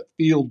 beautiful, and that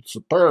field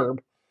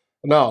superb.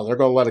 No, they're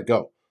going to let it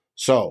go.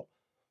 So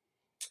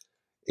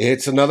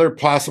it's another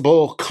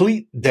possible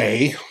cleat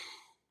day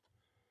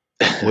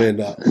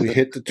when we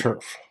hit the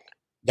turf.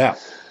 Now,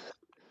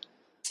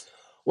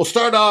 we'll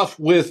start off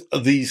with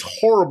these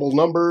horrible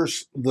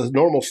numbers, the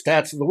normal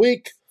stats of the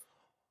week.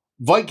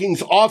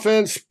 Vikings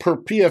offense per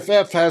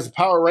PFF has a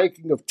power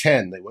ranking of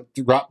 10. They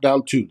dropped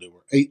down 2. They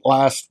were 8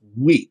 last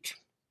week.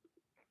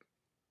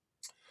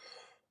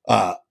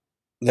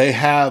 They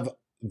have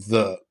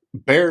the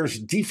Bears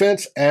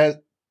defense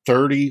at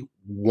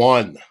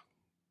 31.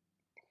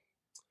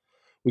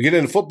 We get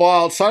into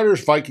Football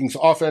Outsiders. Vikings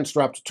offense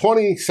dropped to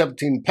 20,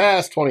 17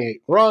 pass,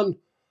 28 run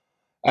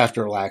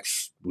after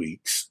last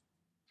week's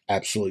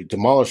absolutely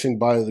demolishing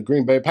by the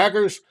Green Bay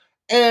Packers.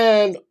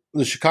 And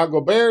the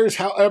Chicago Bears,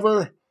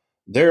 however,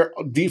 their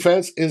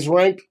defense is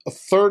ranked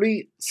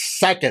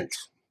 32nd,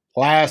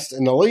 last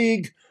in the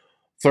league,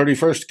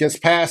 31st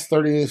against pass,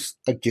 30th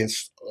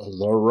against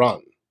the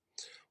run.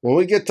 When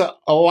we get to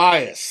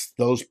Elias,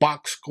 those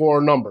box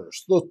score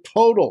numbers, the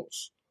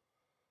totals,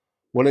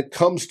 when it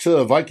comes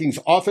to Vikings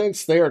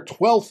offense, they are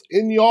 12th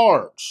in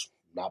yards.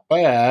 Not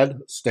bad.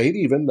 Stayed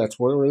even. That's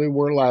where they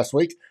were last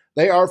week.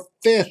 They are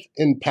 5th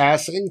in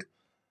passing,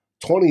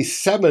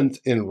 27th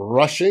in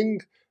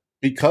rushing,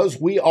 because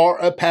we are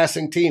a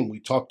passing team. We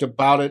talked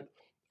about it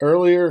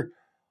earlier.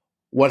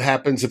 what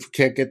happens if we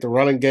can't get the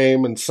running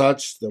game and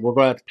such, that we're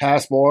going to have to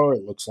pass more.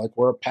 It looks like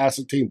we're a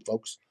passing team,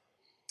 folks.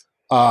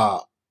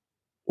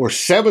 We're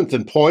 7th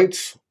in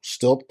points,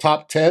 still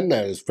top 10.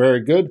 That is very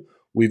good.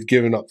 We've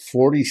given up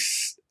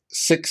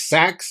 46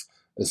 sacks,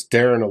 as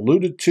Darren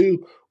alluded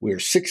to. We are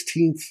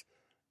 16th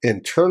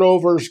in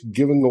turnovers,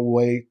 giving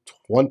away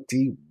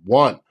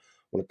 21.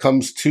 When it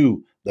comes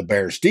to the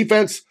Bears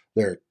defense,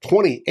 they're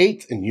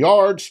 28th in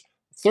yards,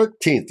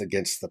 13th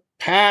against the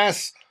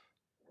pass,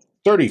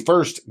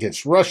 31st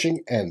against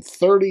rushing, and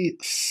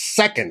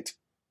 32nd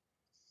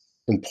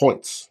in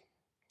points.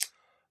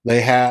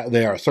 They are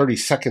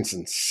 32nd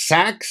in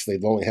sacks.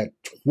 They've only had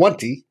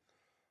 20.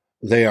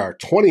 They are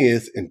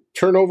 20th in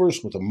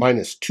turnovers with a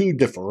 -2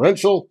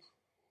 differential.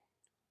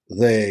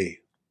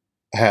 They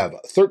have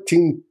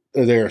 13.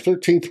 They are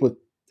 13th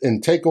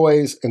in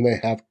takeaways, and they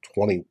have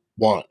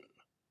 21.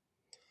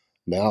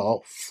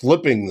 Now,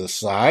 flipping the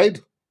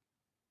side,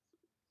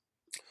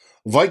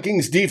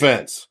 Vikings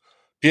defense.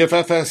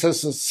 PFF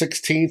is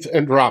 16th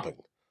and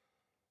dropping.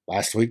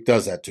 Last week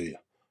does that to you.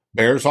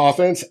 Bears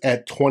offense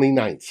at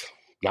 29th.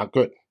 Not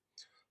good.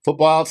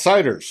 Football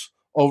Outsiders.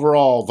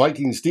 Overall,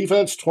 Vikings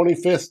defense,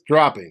 25th,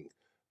 dropping.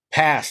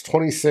 Pass,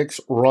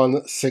 26,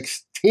 run,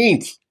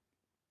 16th.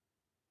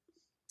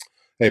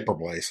 April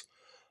Blaze.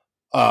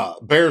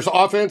 Bears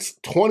offense,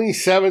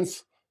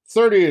 27th,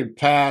 30th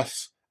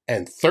pass,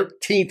 and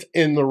 13th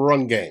in the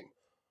run game.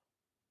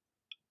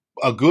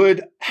 A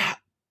good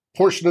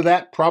portion of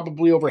that,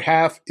 probably over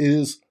half,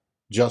 is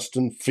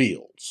Justin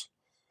Fields.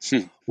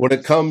 When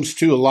it comes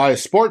to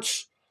Elias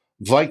Sports,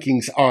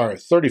 Vikings are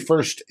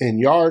 31st in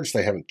yards.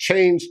 They haven't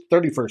changed.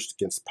 31st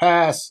against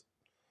pass.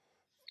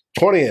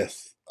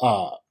 20th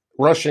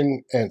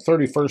rushing, and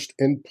 31st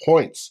in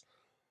points.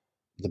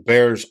 The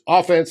Bears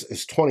offense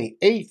is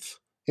 28th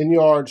in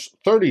yards,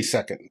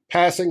 32nd in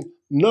passing,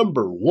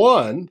 number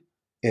 1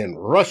 in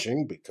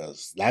rushing,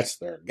 because that's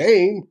their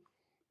game.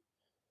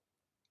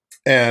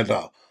 And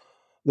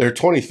they're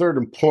 23rd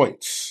in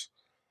points.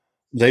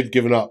 They've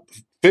given up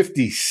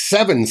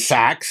 57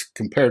 sacks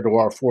compared to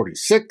our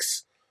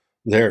 46.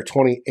 They're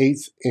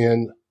 28th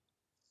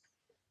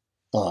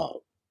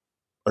or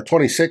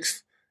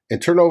 26th in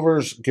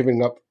turnovers,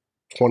 giving up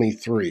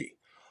 23.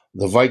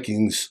 The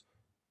Vikings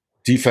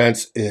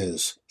defense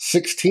is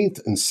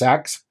 16th in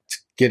sacks,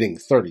 getting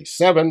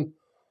 37.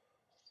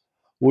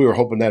 We were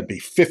hoping that'd be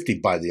 50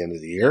 by the end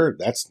of the year.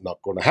 That's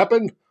not going to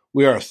happen.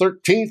 We are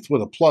 13th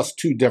with a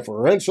 +2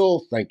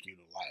 differential. Thank you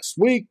to last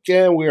week.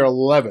 And we are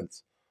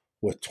 11th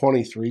with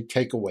 23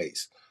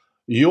 takeaways.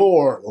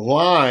 Your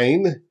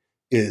line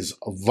is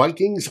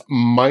Vikings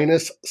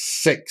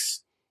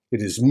 -6.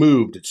 It is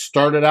moved. It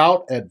started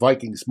out at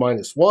Vikings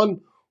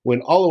 -1,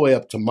 went all the way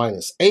up to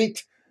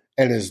 -8,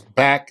 and is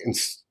back and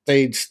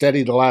stayed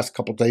steady the last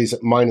couple days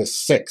at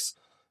 -6.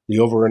 The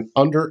over and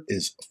under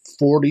is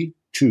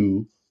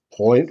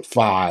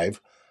 42.5.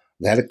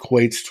 That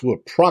equates to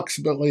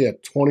approximately a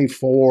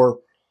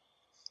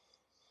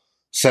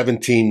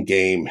 24-17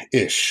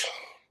 game-ish,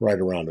 right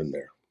around in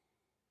there.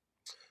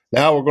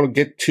 Now we're going to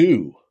get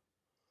to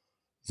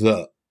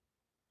the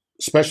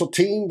special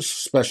teams.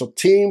 Special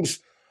teams.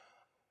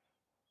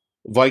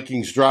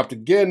 Vikings dropped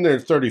again. They're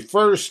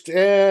 31st,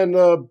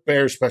 and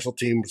Bears special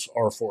teams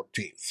are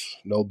 14th.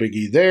 No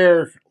biggie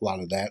there. A lot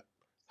of that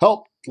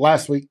helped.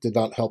 Last week did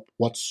not help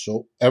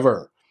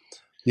whatsoever.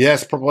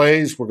 Yes, per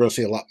plays, we're going to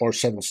see a lot more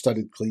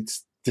 7-studded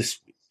cleats this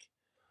week.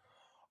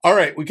 All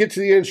right, we get to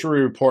the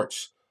injury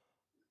reports.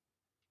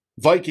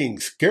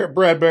 Vikings, Garrett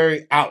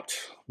Bradbury out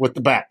with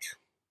the back.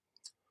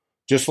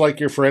 Just like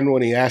your friend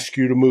when he asks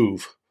you to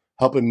move,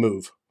 help him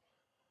move.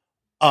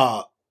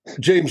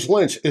 James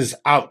Lynch is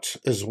out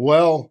as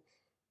well.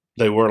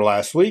 They were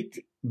last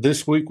week.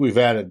 This week we've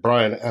added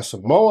Brian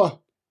Asamoah.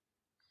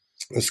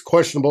 It's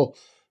questionable.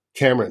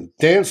 Cameron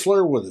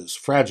Dantzler with his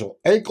fragile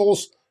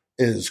ankles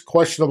is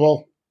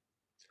questionable.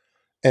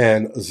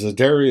 And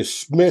Zadarius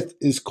Smith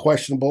is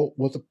questionable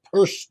with a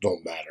personal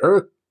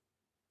matter.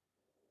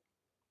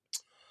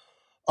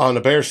 On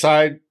the Bears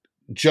side,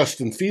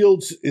 Justin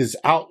Fields is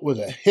out with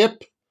a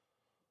hip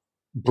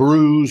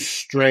bruise,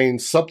 strain,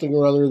 something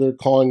or other they're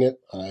calling it.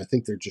 I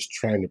think they're just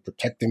trying to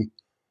protect him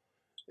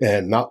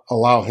and not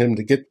allow him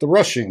to get the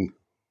rushing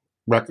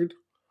record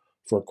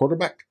for a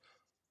quarterback.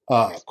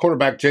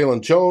 Quarterback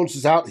Jalen Jones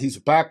is out. He's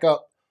a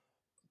backup.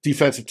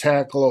 Defensive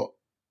tackle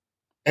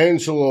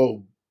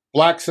Angelo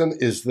Blackson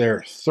is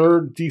their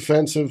third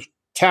defensive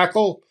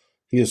tackle.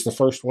 He is the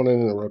first one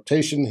in the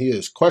rotation. He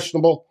is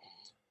questionable.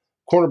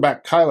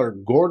 Cornerback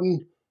Kyler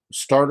Gordon,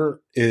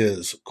 starter,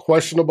 is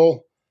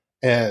questionable.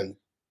 And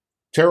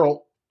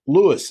Terrell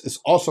Lewis is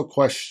also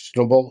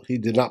questionable. He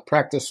did not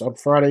practice on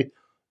Friday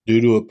due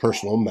to a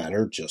personal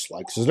matter, just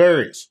like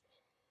Zadarius.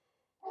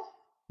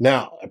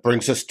 Now, it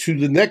brings us to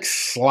the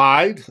next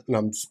slide, and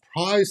I'm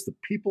surprised the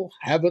people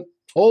haven't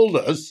told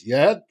us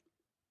yet.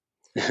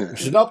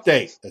 There's an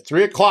update at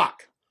 3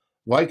 o'clock.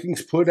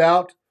 Vikings put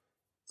out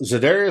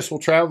Zadarius will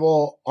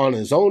travel on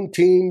his own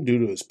team due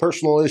to his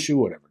personal issue,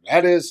 whatever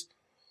that is.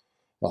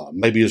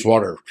 Maybe his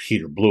water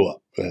heater blew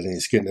up, and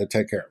he's getting to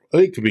take care of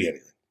it. It could be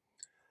anything.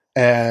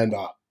 And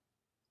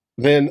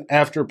then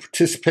after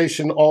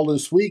participation all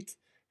this week,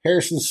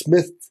 Harrison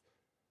Smith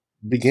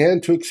began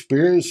to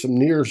experience some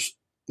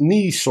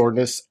knee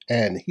soreness,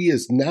 and he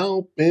has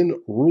now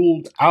been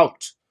ruled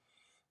out.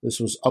 This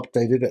was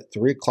updated at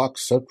 3 o'clock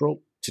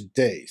Central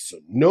today. So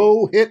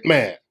no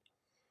Hitman.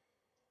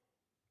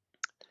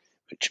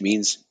 Which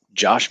means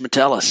Josh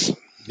Metellus.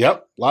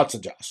 Yep, lots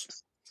of Josh.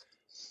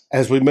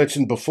 As we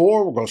mentioned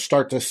before, we're going to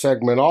start this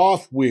segment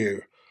off.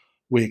 We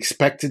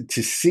expected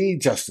to see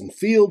Justin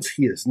Fields.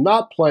 He is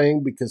not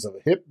playing because of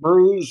a hip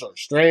bruise or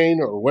strain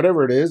or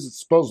whatever it is. It's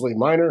supposedly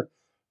minor.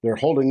 They're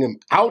holding him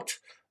out.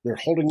 They're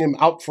holding him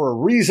out for a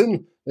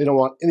reason. They don't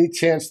want any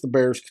chance the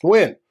Bears can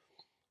win.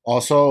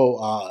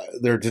 Also,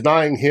 they're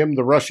denying him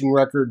the rushing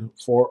record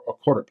for a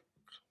quarterback.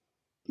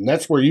 And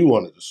that's where you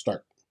wanted to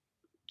start,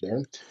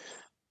 Darren.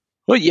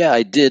 Well, yeah,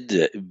 I did.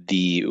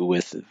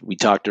 I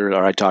talked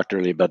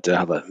earlier about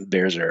how the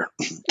Bears are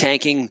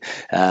tanking.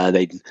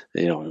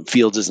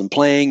 Fields isn't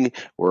playing.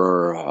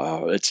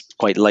 It's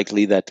quite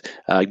likely that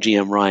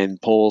GM Ryan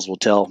Poles will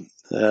tell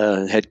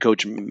head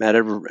coach Matt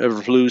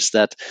Eberflus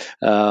that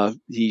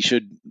he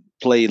should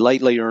play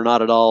lightly or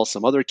not at all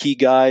some other key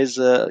guys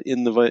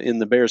in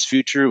the Bears'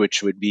 future,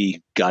 which would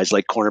be guys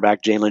like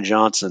cornerback Jalen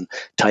Johnson,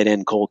 tight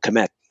end Cole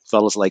Kmet,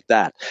 fellas like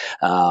that.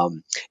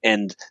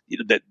 And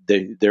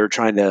they're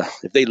trying to,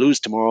 if they lose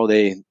tomorrow,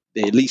 they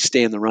at least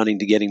stay in the running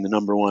to getting the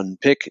number one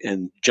pick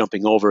and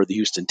jumping over the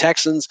Houston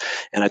Texans.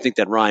 And I think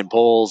that Ryan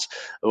Poles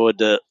would,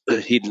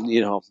 getting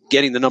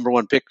the number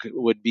one pick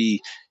would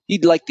be,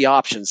 he'd like the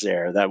options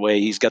there. That way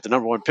he's got the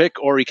number one pick,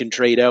 or he can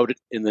trade out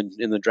in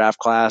the draft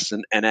class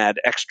and add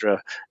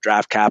extra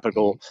draft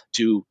capital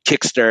to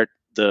kickstart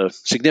the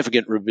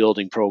significant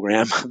rebuilding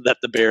program that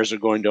the Bears are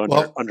going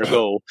to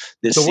undergo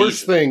this season. The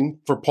worst thing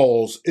for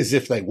Poles is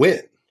if they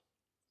win.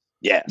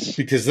 Yes.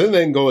 Because then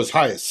they can go as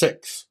high as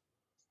 6.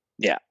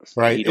 Yeah.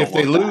 Right? If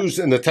they lose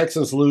and the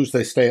Texans lose,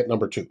 they stay at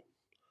number 2.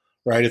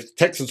 Right? If the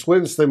Texans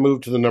wins, they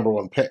move to the number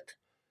 1 pick.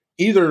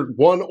 Either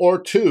 1 or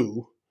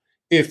 2,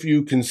 if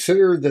you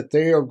consider that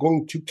they are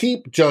going to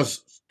keep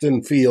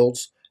Justin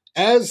Fields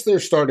as their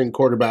starting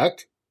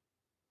quarterback,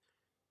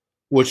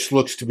 which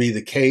looks to be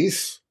the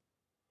case.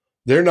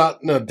 They're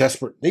not in a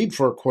desperate need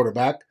for a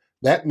quarterback.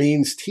 That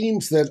means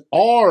teams that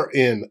are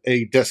in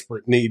a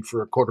desperate need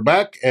for a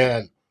quarterback,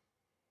 and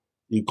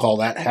you call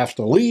that half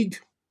the league,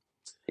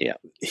 yeah,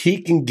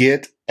 he can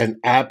get an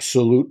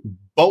absolute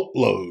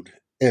boatload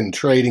in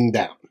trading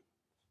down.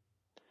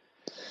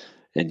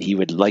 And he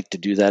would like to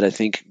do that, I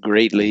think,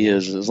 greatly,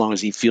 as long as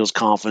he feels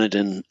confident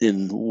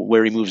in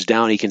where he moves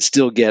down. He can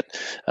still get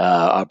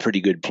a pretty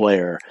good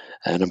player,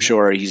 and I'm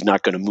sure he's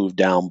not going to move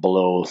down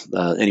below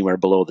anywhere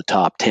below the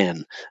top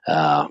 10.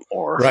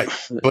 Right,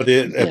 but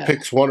it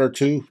picks 1 or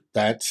 2.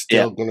 That's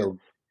still going to.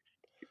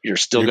 You're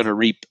still going to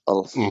reap a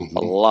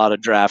lot of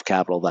draft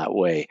capital that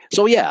way.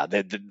 So, yeah,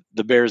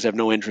 the Bears have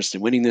no interest in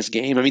winning this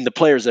game. I mean, the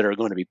players that are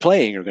going to be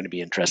playing are going to be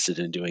interested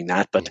in doing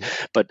that, but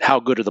how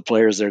good are the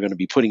players they're going to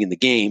be putting in the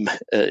game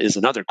is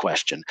another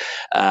question.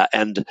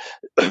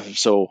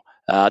 So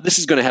this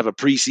is going to have a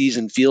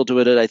preseason feel to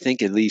it, I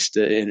think, at least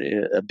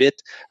a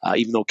bit,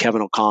 even though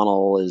Kevin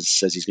O'Connell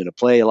says he's going to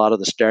play a lot of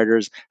the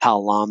starters. How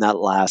long that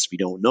lasts, we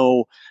don't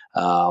know.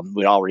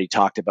 We already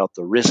talked about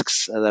the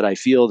risks that I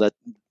feel that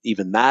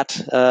even Matt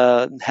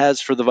has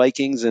for the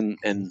Vikings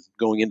and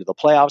going into the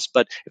playoffs.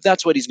 But if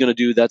that's what he's going to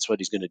do, that's what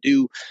he's going to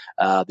do.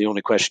 The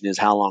only question is,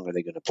 how long are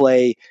they going to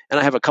play? And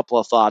I have a couple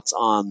of thoughts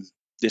on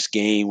this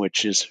game,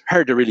 which is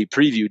hard to really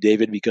preview,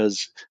 David,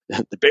 because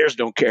the Bears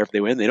don't care if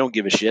they win. They don't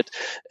give a shit.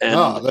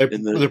 And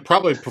they're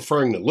probably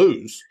preferring to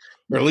lose,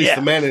 or at least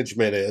the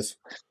management is.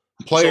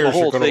 Players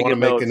are going to want to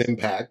make an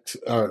impact.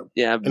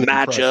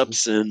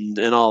 Matchups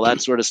and all that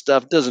sort of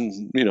stuff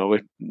doesn't,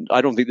 I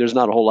don't think there's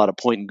not a whole lot of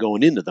point in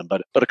going into them.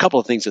 But a couple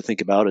of things to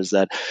think about is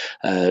that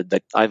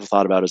I've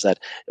thought about is that,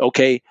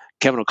 okay,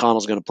 Kevin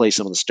O'Connell's going to play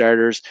some of the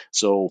starters.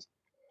 So,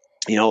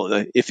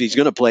 if he's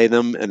going to play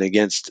them and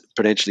against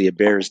potentially a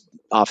Bears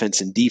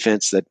offense and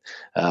defense that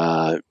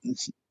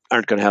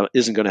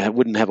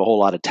wouldn't have a whole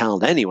lot of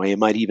talent anyway, it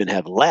might even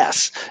have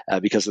less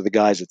because of the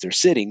guys that they're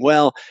sitting.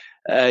 Well,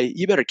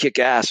 you better kick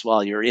ass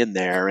while you're in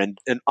there. And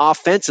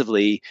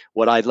offensively,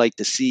 what I'd like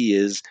to see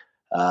is,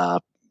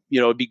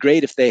 it'd be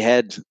great if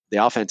the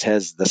offense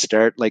has the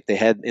start like they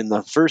had in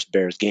the first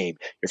Bears game.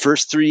 Your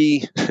first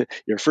three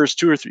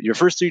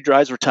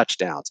drives were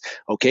touchdowns.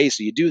 Okay,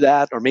 so you do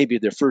that, or maybe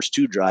their first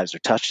 2 drives are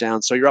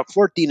touchdowns. So you're up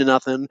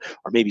 14-0,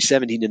 or maybe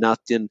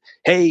 17-0.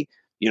 Hey,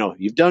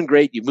 you've done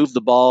great. You moved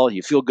the ball.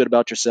 You feel good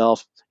about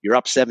yourself. You're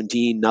up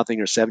 17-0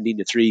 or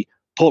 17-3.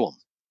 Pull them.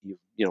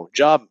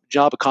 Job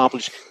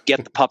accomplished.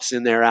 Get the pups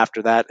in there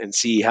after that and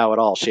see how it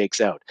all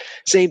shakes out.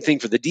 Same thing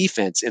for the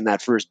defense in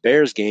that first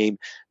Bears game.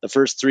 The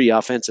first 3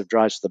 offensive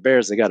drives for the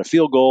Bears, they got a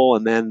field goal,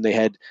 and then they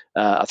had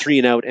a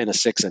 3-and-out and a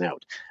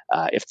 6-and-out.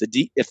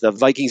 If the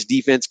Vikings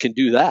defense can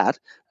do that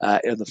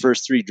in the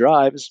first 3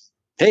 drives,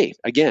 hey,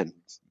 again,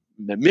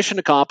 mission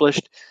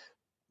accomplished.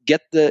 Get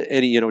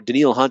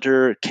Danielle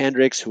Hunter,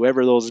 Kendricks,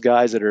 whoever those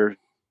guys that are.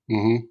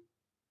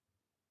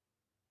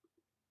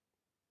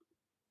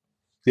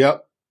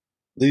 Yep.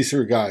 These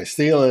are guys.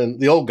 Thielen,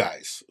 the old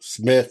guys.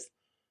 Smith,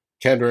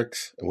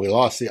 Kendricks, and we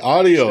lost the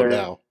audio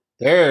now.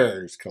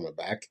 There's coming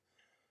back.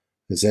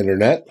 His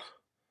internet.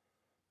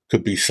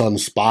 Could be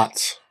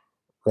sunspots.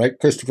 Right,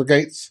 Christopher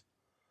Gates?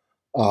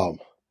 But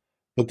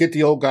get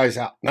the old guys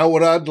out. Now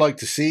what I'd like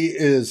to see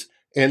is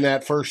in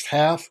that first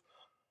half,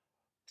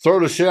 throw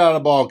the shit out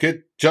of the ball,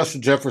 get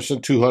Justin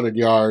Jefferson 200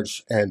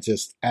 yards, and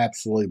just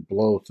absolutely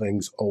blow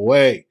things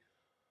away.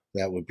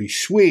 That would be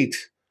sweet.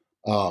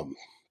 But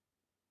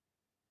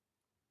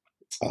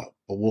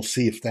we'll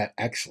see if that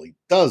actually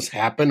does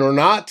happen or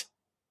not.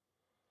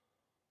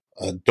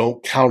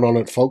 Don't count on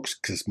it, folks,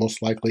 because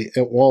most likely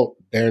it won't.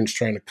 Darren's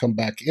trying to come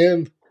back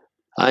in.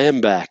 I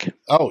am back.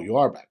 Oh, you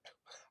are back.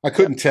 I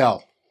couldn't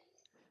tell.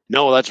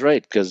 No, that's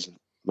right, because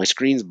my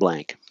screen's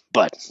blank.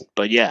 But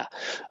yeah,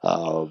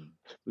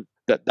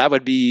 that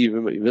would be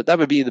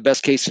the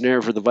best case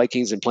scenario for the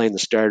Vikings in playing the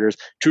starters.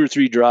 2 or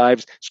 3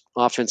 drives,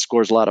 offense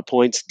scores a lot of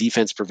points,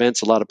 defense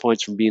prevents a lot of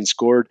points from being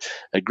scored.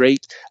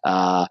 Great,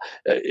 and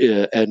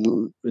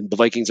the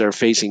Vikings are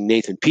facing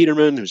Nathan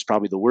Peterman, who's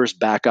probably the worst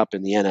backup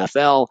in the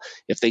NFL.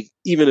 If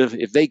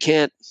they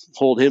can't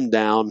hold him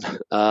down,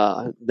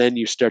 then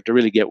you start to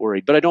really get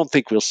worried. But I don't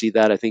think we'll see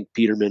that. I think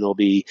Peterman will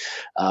be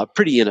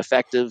pretty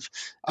ineffective.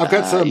 I've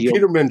got some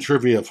Peterman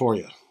trivia for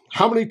you.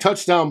 How many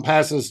touchdown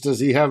passes does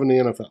he have in the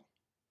NFL?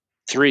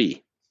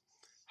 3.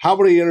 How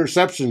many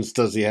interceptions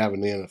does he have in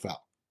the NFL?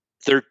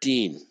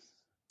 13.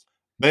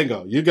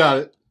 Bingo. You got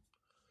it.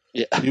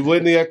 Yeah. You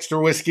win the extra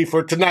whiskey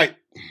for tonight.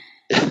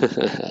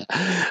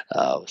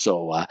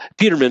 So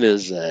Peterman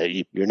is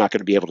you're not going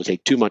to be able to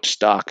take too much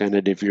stock on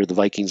it if you're the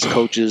Vikings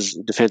coaches,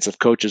 defensive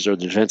coaches, or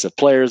the defensive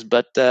players,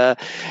 but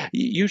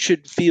you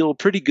should feel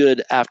pretty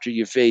good after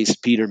you face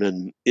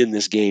Peterman in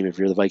this game if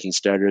you're the Vikings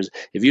starters.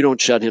 If you don't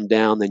shut him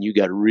down, then you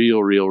got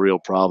real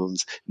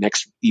problems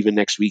next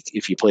week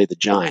if you play the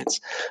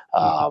Giants.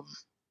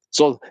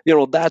 So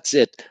that's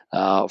it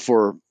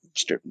for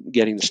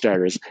getting the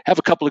starters. Have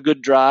a couple of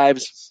good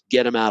drives,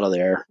 get them out of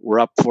there. We're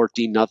up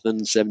 14-0,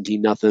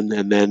 17-0,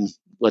 and then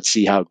let's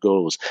see how it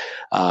goes.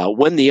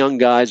 When the young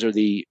guys or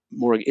the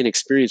more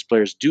inexperienced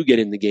players do get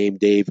in the game,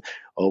 Dave,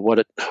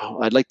 what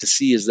I'd like to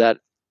see is that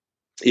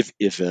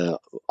if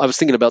I was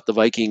thinking about the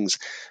Vikings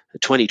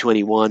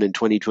 2021 and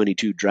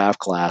 2022 draft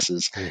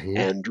classes,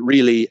 and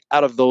really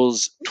out of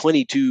those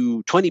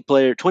 21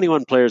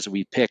 players that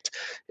we picked,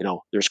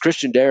 there's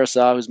Christian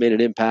Darrisaw who's made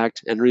an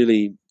impact, and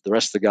really the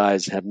rest of the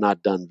guys have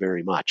not done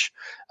very much.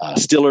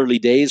 Still early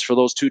days for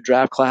those 2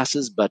 draft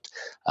classes, but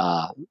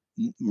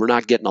we're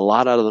not getting a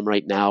lot out of them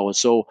right now. And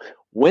so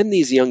when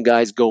these young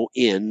guys go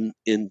in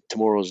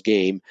tomorrow's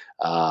game,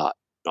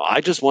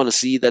 I just want to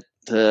see that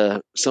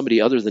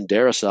somebody other than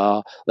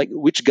Darrisaw, like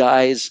which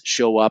guys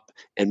show up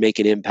and make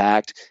an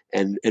impact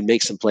and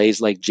make some plays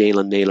like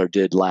Jalen Naylor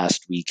did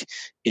last week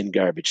in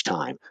garbage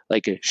time.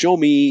 Like, show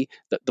me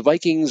that the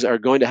Vikings are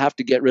going to have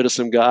to get rid of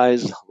some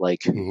guys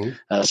like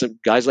some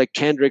guys like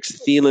Kendricks,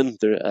 Thielen,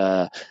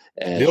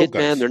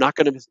 Hitman. They're not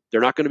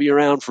going to be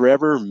around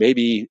forever.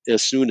 Maybe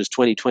as soon as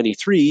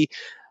 2023.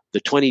 The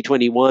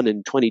 2021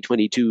 and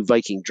 2022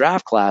 Viking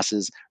draft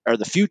classes are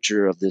the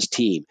future of this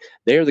team.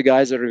 They're the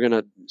guys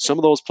that some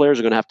of those players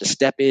are going to have to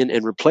step in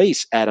and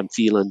replace Adam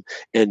Thielen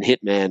and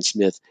Hitman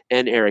Smith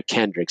and Eric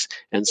Kendricks.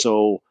 And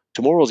so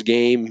tomorrow's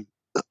game,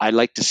 I'd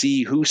like to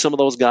see who some of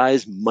those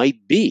guys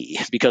might be,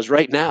 because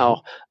right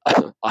now,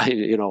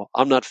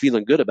 I'm not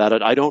feeling good about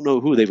it. I don't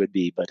know who they would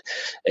be, but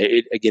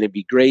it'd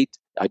be great.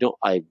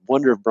 I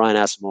wonder if Brian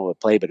Asamoah would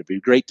play, but it'd be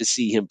great to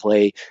see him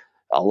play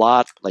a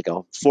lot, like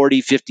a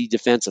 40, 50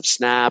 defensive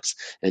snaps,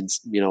 and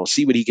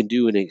see what he can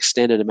do in an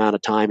extended amount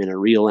of time in a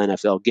real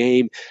NFL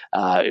game.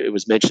 It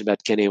was mentioned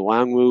about Kene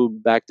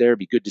Nwangwu back there. It'd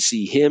be good to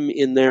see him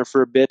in there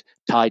for a bit.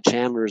 Ty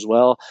Chandler as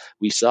well.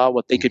 We saw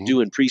what they could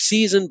do in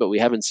preseason, but we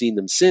haven't seen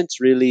them since,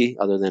 really,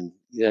 other than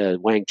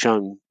Wang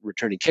Chung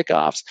returning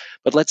kickoffs.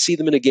 But let's see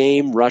them in a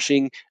game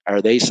rushing.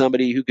 Are they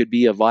somebody who could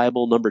be a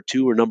viable number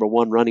 2 or number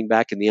 1 running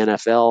back in the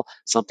NFL?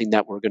 Something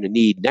that we're going to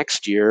need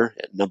next year.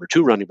 Number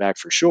 2 running back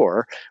for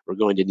sure we're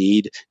going to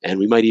need, and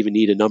we might even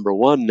need a number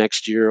 1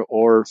 next year,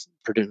 or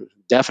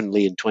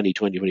definitely in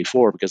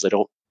 2024, because I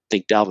don't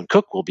think Dalvin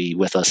Cook will be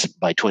with us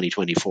by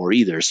 2024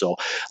 either. So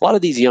a lot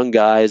of these young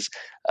guys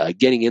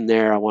getting in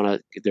there,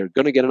 they're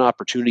going to get an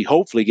opportunity,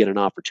 hopefully get an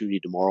opportunity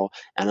tomorrow.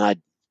 And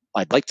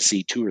I'd like to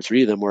see 2 or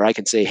 3 of them where I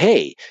can say,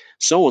 hey,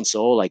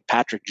 so-and-so, like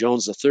Patrick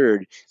Jones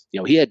III,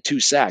 he had 2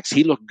 sacks.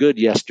 He looked good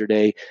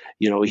yesterday.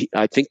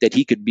 I think that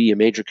he could be a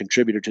major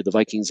contributor to the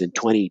Vikings in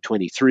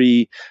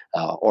 2023,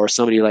 or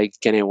somebody like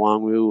Kene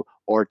Nwangwu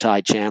or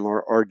Ty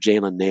Chandler or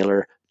Jalen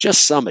Naylor,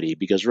 just somebody,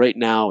 because right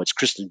now it's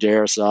Christian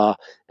Darrisaw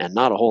and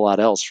not a whole lot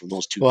else from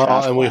those 2 draft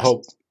classes. We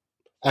hope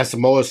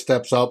Asamoah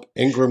steps up,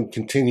 Ingram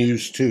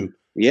continues to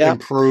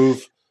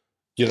improve,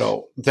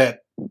 that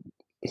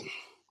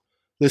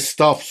this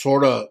stuff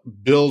sort of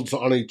builds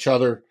on each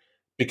other,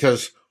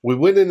 because we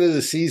went into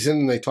the season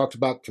and they talked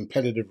about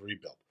competitive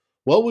rebuild.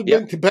 Well, we've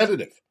been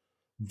competitive.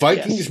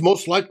 Vikings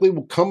most likely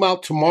will come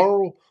out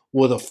tomorrow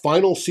with a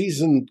final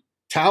season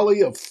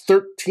tally of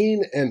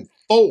 13-4.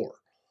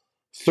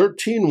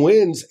 13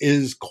 wins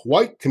is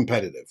quite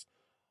competitive.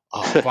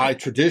 By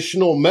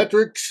traditional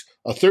metrics,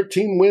 a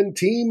 13-win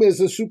team is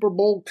a Super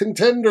Bowl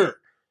contender.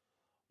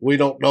 We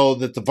don't know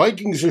that the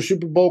Vikings are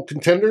Super Bowl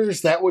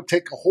contenders. That would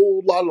take a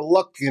whole lot of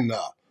luck and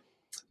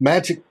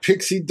magic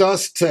pixie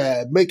dust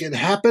to make it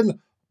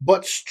happen.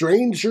 But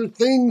stranger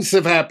things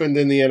have happened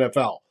in the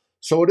NFL.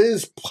 So it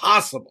is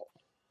possible.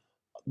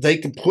 They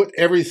can put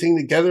everything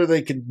together.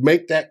 They can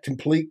make that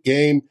complete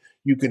game.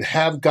 You can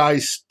have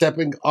guys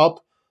stepping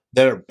up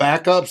that are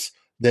backups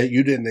that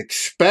you didn't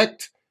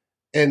expect,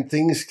 and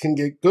things can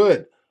get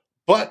good.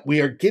 But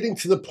we are getting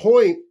to the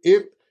point,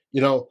 if,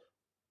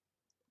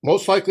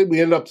 most likely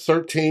we end up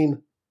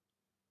 13-4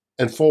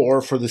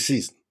 for the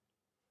season.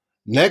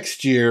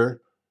 Next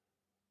year,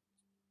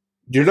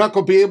 you're not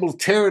going to be able to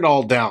tear it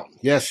all down.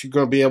 Yes, you're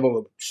going to be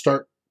able to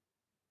start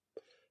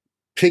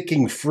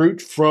picking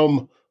fruit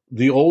from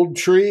the old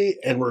tree,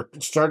 and we're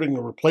starting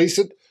to replace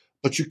it,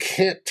 but you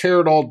can't tear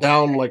it all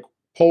down like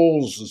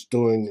Poles is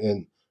doing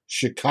in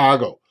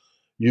Chicago.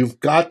 You've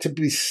got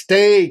to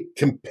stay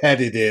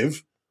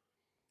competitive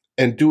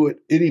and do it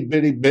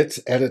itty-bitty bits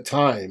at a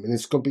time. And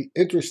it's going to be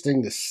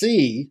interesting to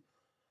see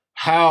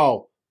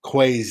how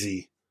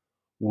Kwesi,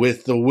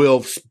 with the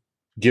Wilfs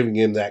giving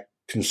him that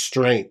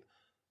constraint,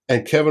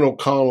 and Kevin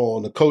O'Connell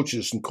and the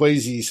coaches and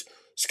Kwesi's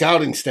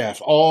scouting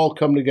staff all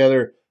come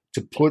together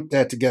to put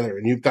that together.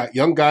 And you've got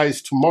young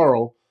guys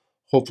tomorrow,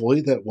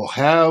 hopefully, that will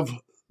have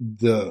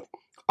the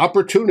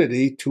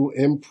opportunity to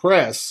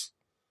impress,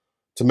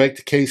 to make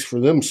the case for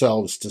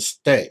themselves to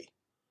stay.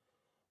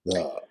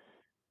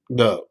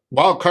 The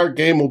wild card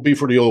game will be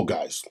for the old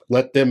guys.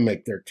 Let them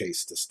make their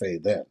case to stay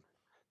then.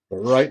 But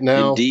right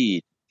now,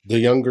 indeed, the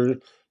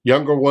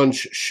younger ones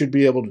should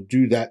be able to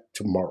do that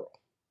tomorrow.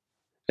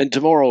 And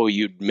tomorrow,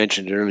 you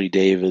mentioned early,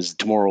 Dave, is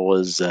tomorrow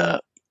was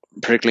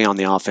particularly on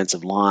the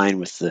offensive line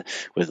with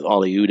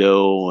Oli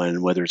Udoh,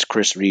 and whether it's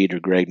Chris Reed or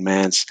Greg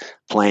Mance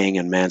playing,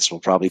 and Mance will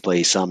probably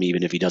play some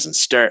even if he doesn't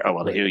start. Oh,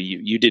 well, right.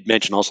 You did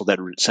mention also that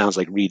it sounds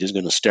like Reed is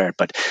going to start,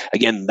 but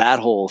again, that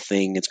whole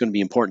thing, it's going to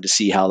be important to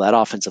see how that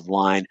offensive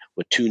line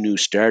with two new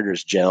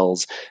starters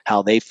gels,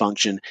 how they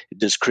function.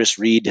 Does Chris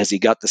Reed, has he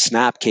got the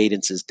snap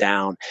cadences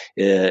down,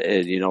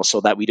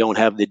 so that we don't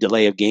have the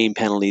delay of game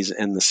penalties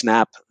and the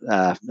snap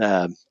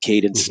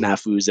cadence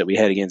snafus that we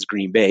had against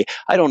Green Bay?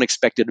 I don't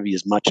expect it to be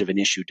as much of an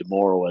issue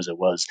tomorrow as it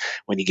was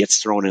when he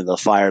gets thrown into the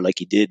fire like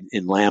he did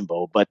in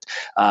Lambeau. But,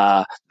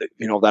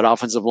 that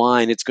offensive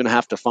line, it's going to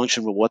have to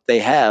function with what they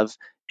have.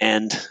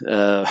 And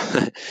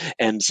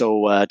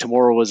so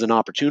tomorrow was an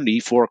opportunity,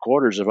 4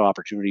 quarters of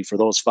opportunity for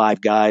those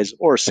 5 guys,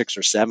 or 6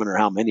 or 7, or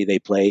how many they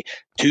play,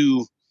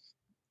 to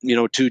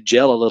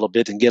gel a little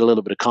bit and get a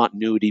little bit of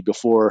continuity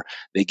before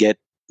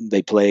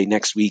they play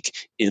next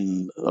week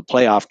in a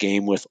playoff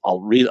game with a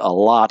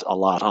lot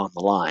on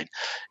the line.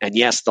 And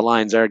yes, the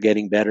lines are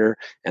getting better,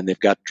 and they've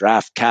got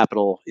draft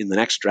capital in the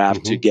next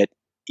draft to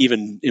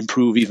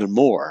improve even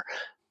more.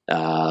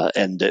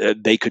 And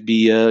they could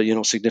be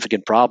a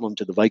significant problem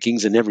to the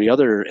Vikings and every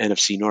other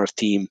NFC North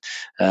team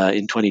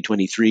in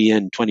 2023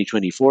 and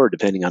 2024,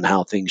 depending on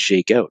how things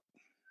shake out.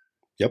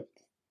 Yep,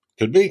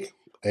 could be.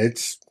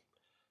 It's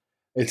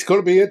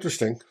going to be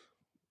interesting.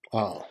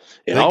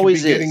 It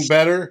always is getting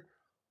better.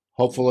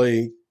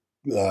 Hopefully,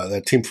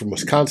 that team from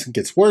Wisconsin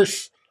gets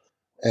worse,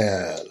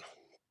 and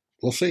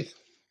we'll see.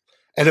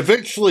 And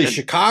eventually,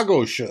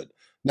 Chicago should.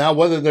 Now,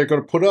 whether they're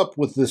going to put up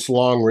with this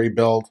long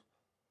rebuild,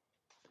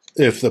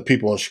 if the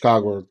people in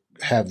Chicago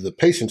have the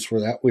patience for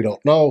that, we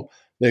don't know.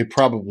 They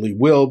probably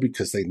will,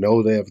 because they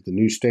know they have the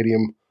new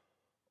stadium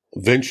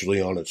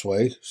eventually on its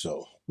way.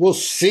 So we'll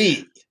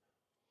see.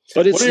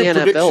 But it's the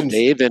NFL,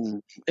 Dave,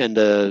 and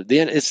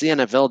it's the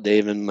NFL,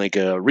 Dave, and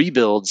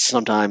rebuilds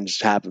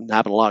sometimes happen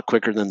a lot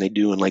quicker than they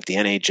do in the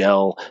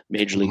NHL,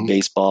 Major League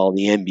Baseball,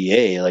 the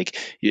NBA. Like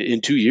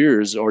in 2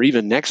 years, or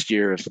even next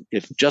year,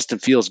 if Justin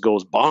Fields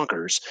goes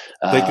bonkers,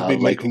 they could be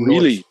making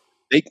noise.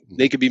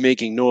 They could be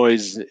making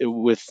noise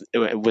with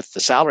the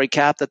salary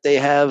cap that they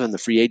have and the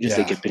free agents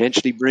they could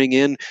potentially bring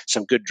in,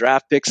 some good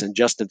draft picks, and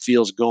Justin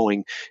Fields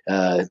going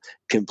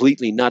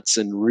completely nuts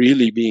and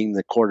really being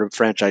the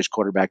franchise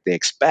quarterback they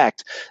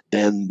expect.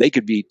 Then they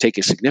could take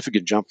a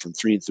significant jump from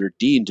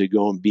 3-13 to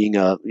go and being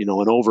an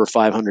over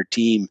 500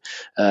 team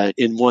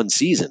in one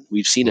season.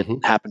 We've seen it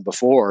happen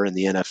before in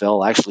the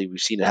NFL. Actually, we've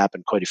seen it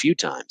happen quite a few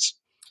times.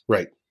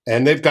 Right,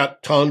 and they've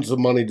got tons of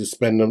money to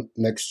spend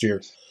next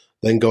year.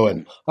 Then go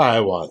in, I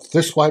want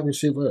this wide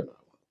receiver, and I want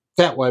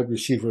that wide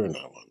receiver, and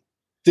I want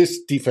this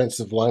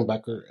defensive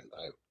linebacker,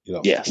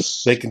 and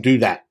yes, they can do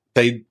that.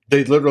 They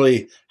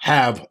literally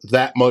have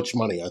that much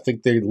money. I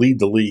think they lead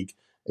the league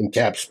in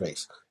cap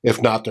space.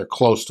 If not, they're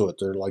close to it.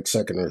 They're like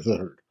second or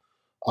third.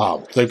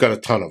 They've got a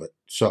ton of it.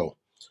 So,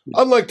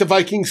 unlike the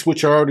Vikings,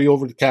 which are already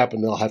over the cap,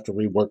 and they'll have to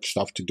rework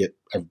stuff to get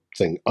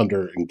everything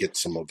under and get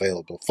some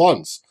available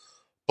funds.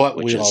 But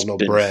we all know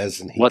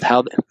Brez and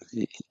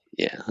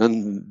Yeah,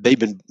 and they've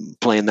been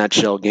playing that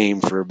shell game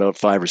for about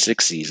 5 or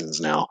 6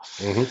 seasons now.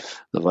 Mm-hmm.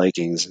 The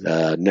Vikings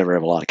never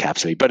have a lot of cap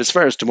space. But as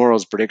far as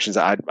tomorrow's predictions,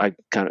 I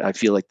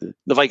feel like the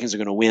Vikings are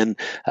going to win.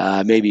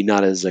 Maybe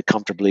not as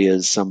comfortably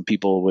as some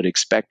people would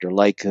expect or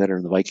like that are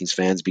the Vikings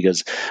fans,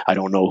 because I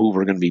don't know who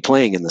we're going to be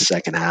playing in the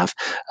second half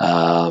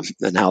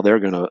and how they're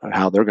going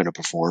to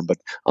perform.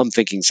 But I'm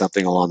thinking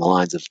something along the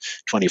lines of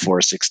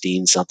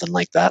 24-16, something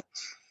like that.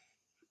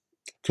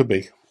 Could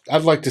be.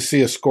 I'd like to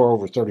see a score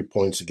over 30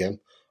 points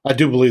again. I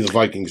do believe the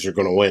Vikings are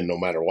going to win no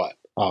matter what.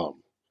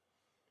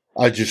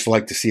 I just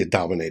like to see a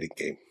dominating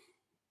game.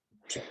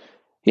 So.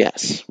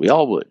 Yes, we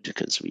all would,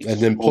 because we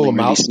and then pull them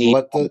out and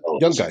let the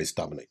young guys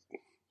dominate.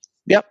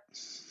 Yep.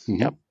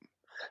 Mm-hmm. Yep.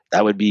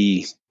 That would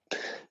be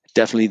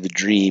definitely the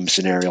dream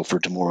scenario for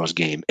tomorrow's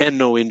game, and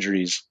no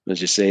injuries.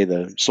 As you say,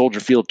 the Soldier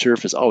Field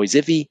turf is always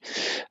iffy.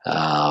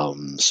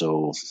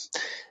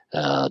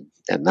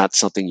 And that's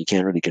something you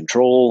can't really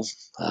control.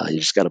 You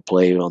just got to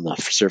play on the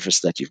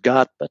surface that you've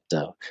got. But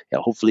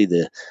hopefully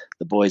the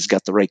boys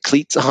got the right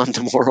cleats on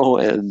tomorrow,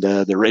 and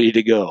they're ready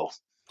to go.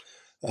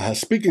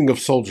 Speaking of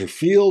Soldier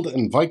Field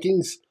and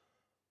Vikings,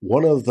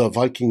 one of the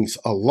Vikings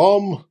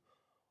alum,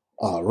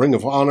 Ring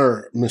of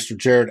Honor, Mr.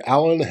 Jared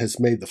Allen, has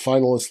made the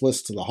finalist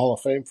list to the Hall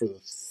of Fame for the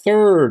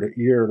 3rd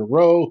year in a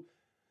row.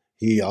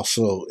 He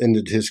also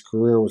ended his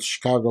career with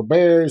Chicago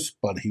Bears,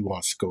 but he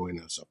wants to go in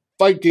as a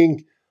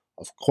Viking.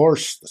 Of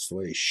course, that's the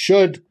way he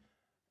should.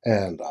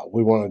 And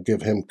we want to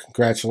give him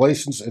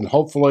congratulations. And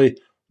hopefully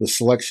the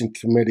selection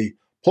committee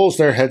pulls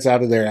their heads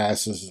out of their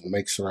asses and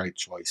makes the right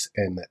choice.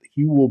 And that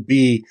he will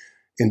be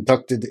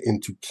inducted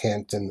into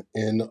Canton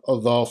in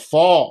the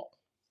fall.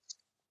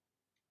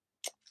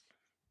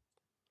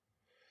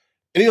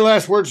 Any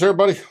last words there,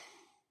 buddy?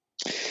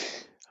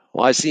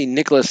 Well, I see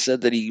Nicholas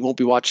said that he won't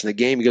be watching the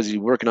game because he's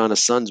working on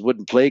his son's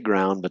wooden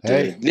playground. But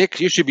hey.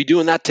 Nick, you should be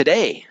doing that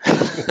today.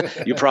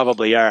 You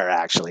probably are,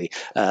 actually.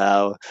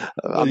 Your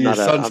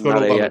son's going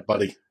to love it,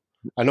 buddy.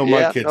 I know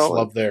my kids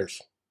love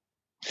theirs.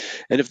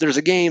 And if there's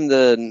a game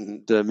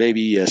to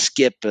maybe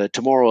skip,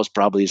 tomorrow's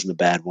probably isn't a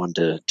bad one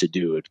to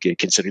do it,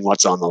 considering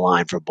what's on the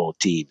line for both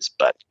teams.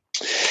 But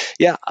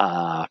yeah,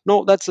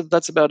 no, that's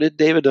about it,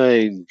 David.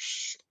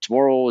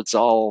 Tomorrow it's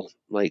all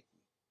like,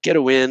 get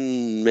a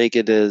win, make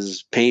it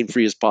as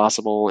pain-free as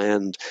possible,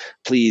 and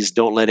please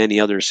don't let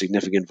any other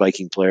significant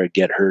Viking player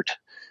get hurt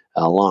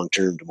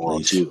long-term tomorrow,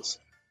 too.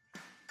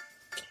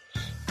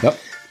 Yep.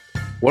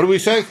 What do we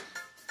say?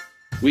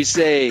 We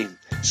say,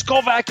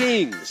 Skol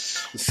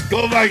Vikings!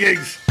 Skol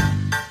Vikings!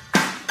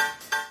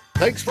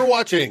 Thanks for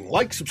watching.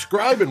 Like,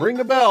 subscribe, and ring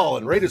the bell,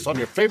 and rate us on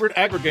your favorite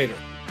aggregator.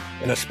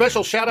 And a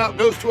special shout-out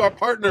goes to our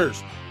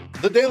partners,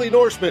 The Daily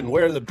Norseman,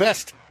 where the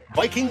best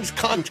Vikings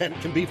content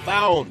can be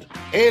found,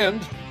 and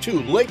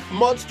to Lake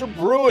Monster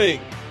Brewing,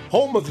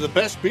 home of the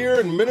best beer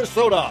in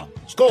Minnesota.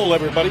 Skol,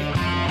 everybody.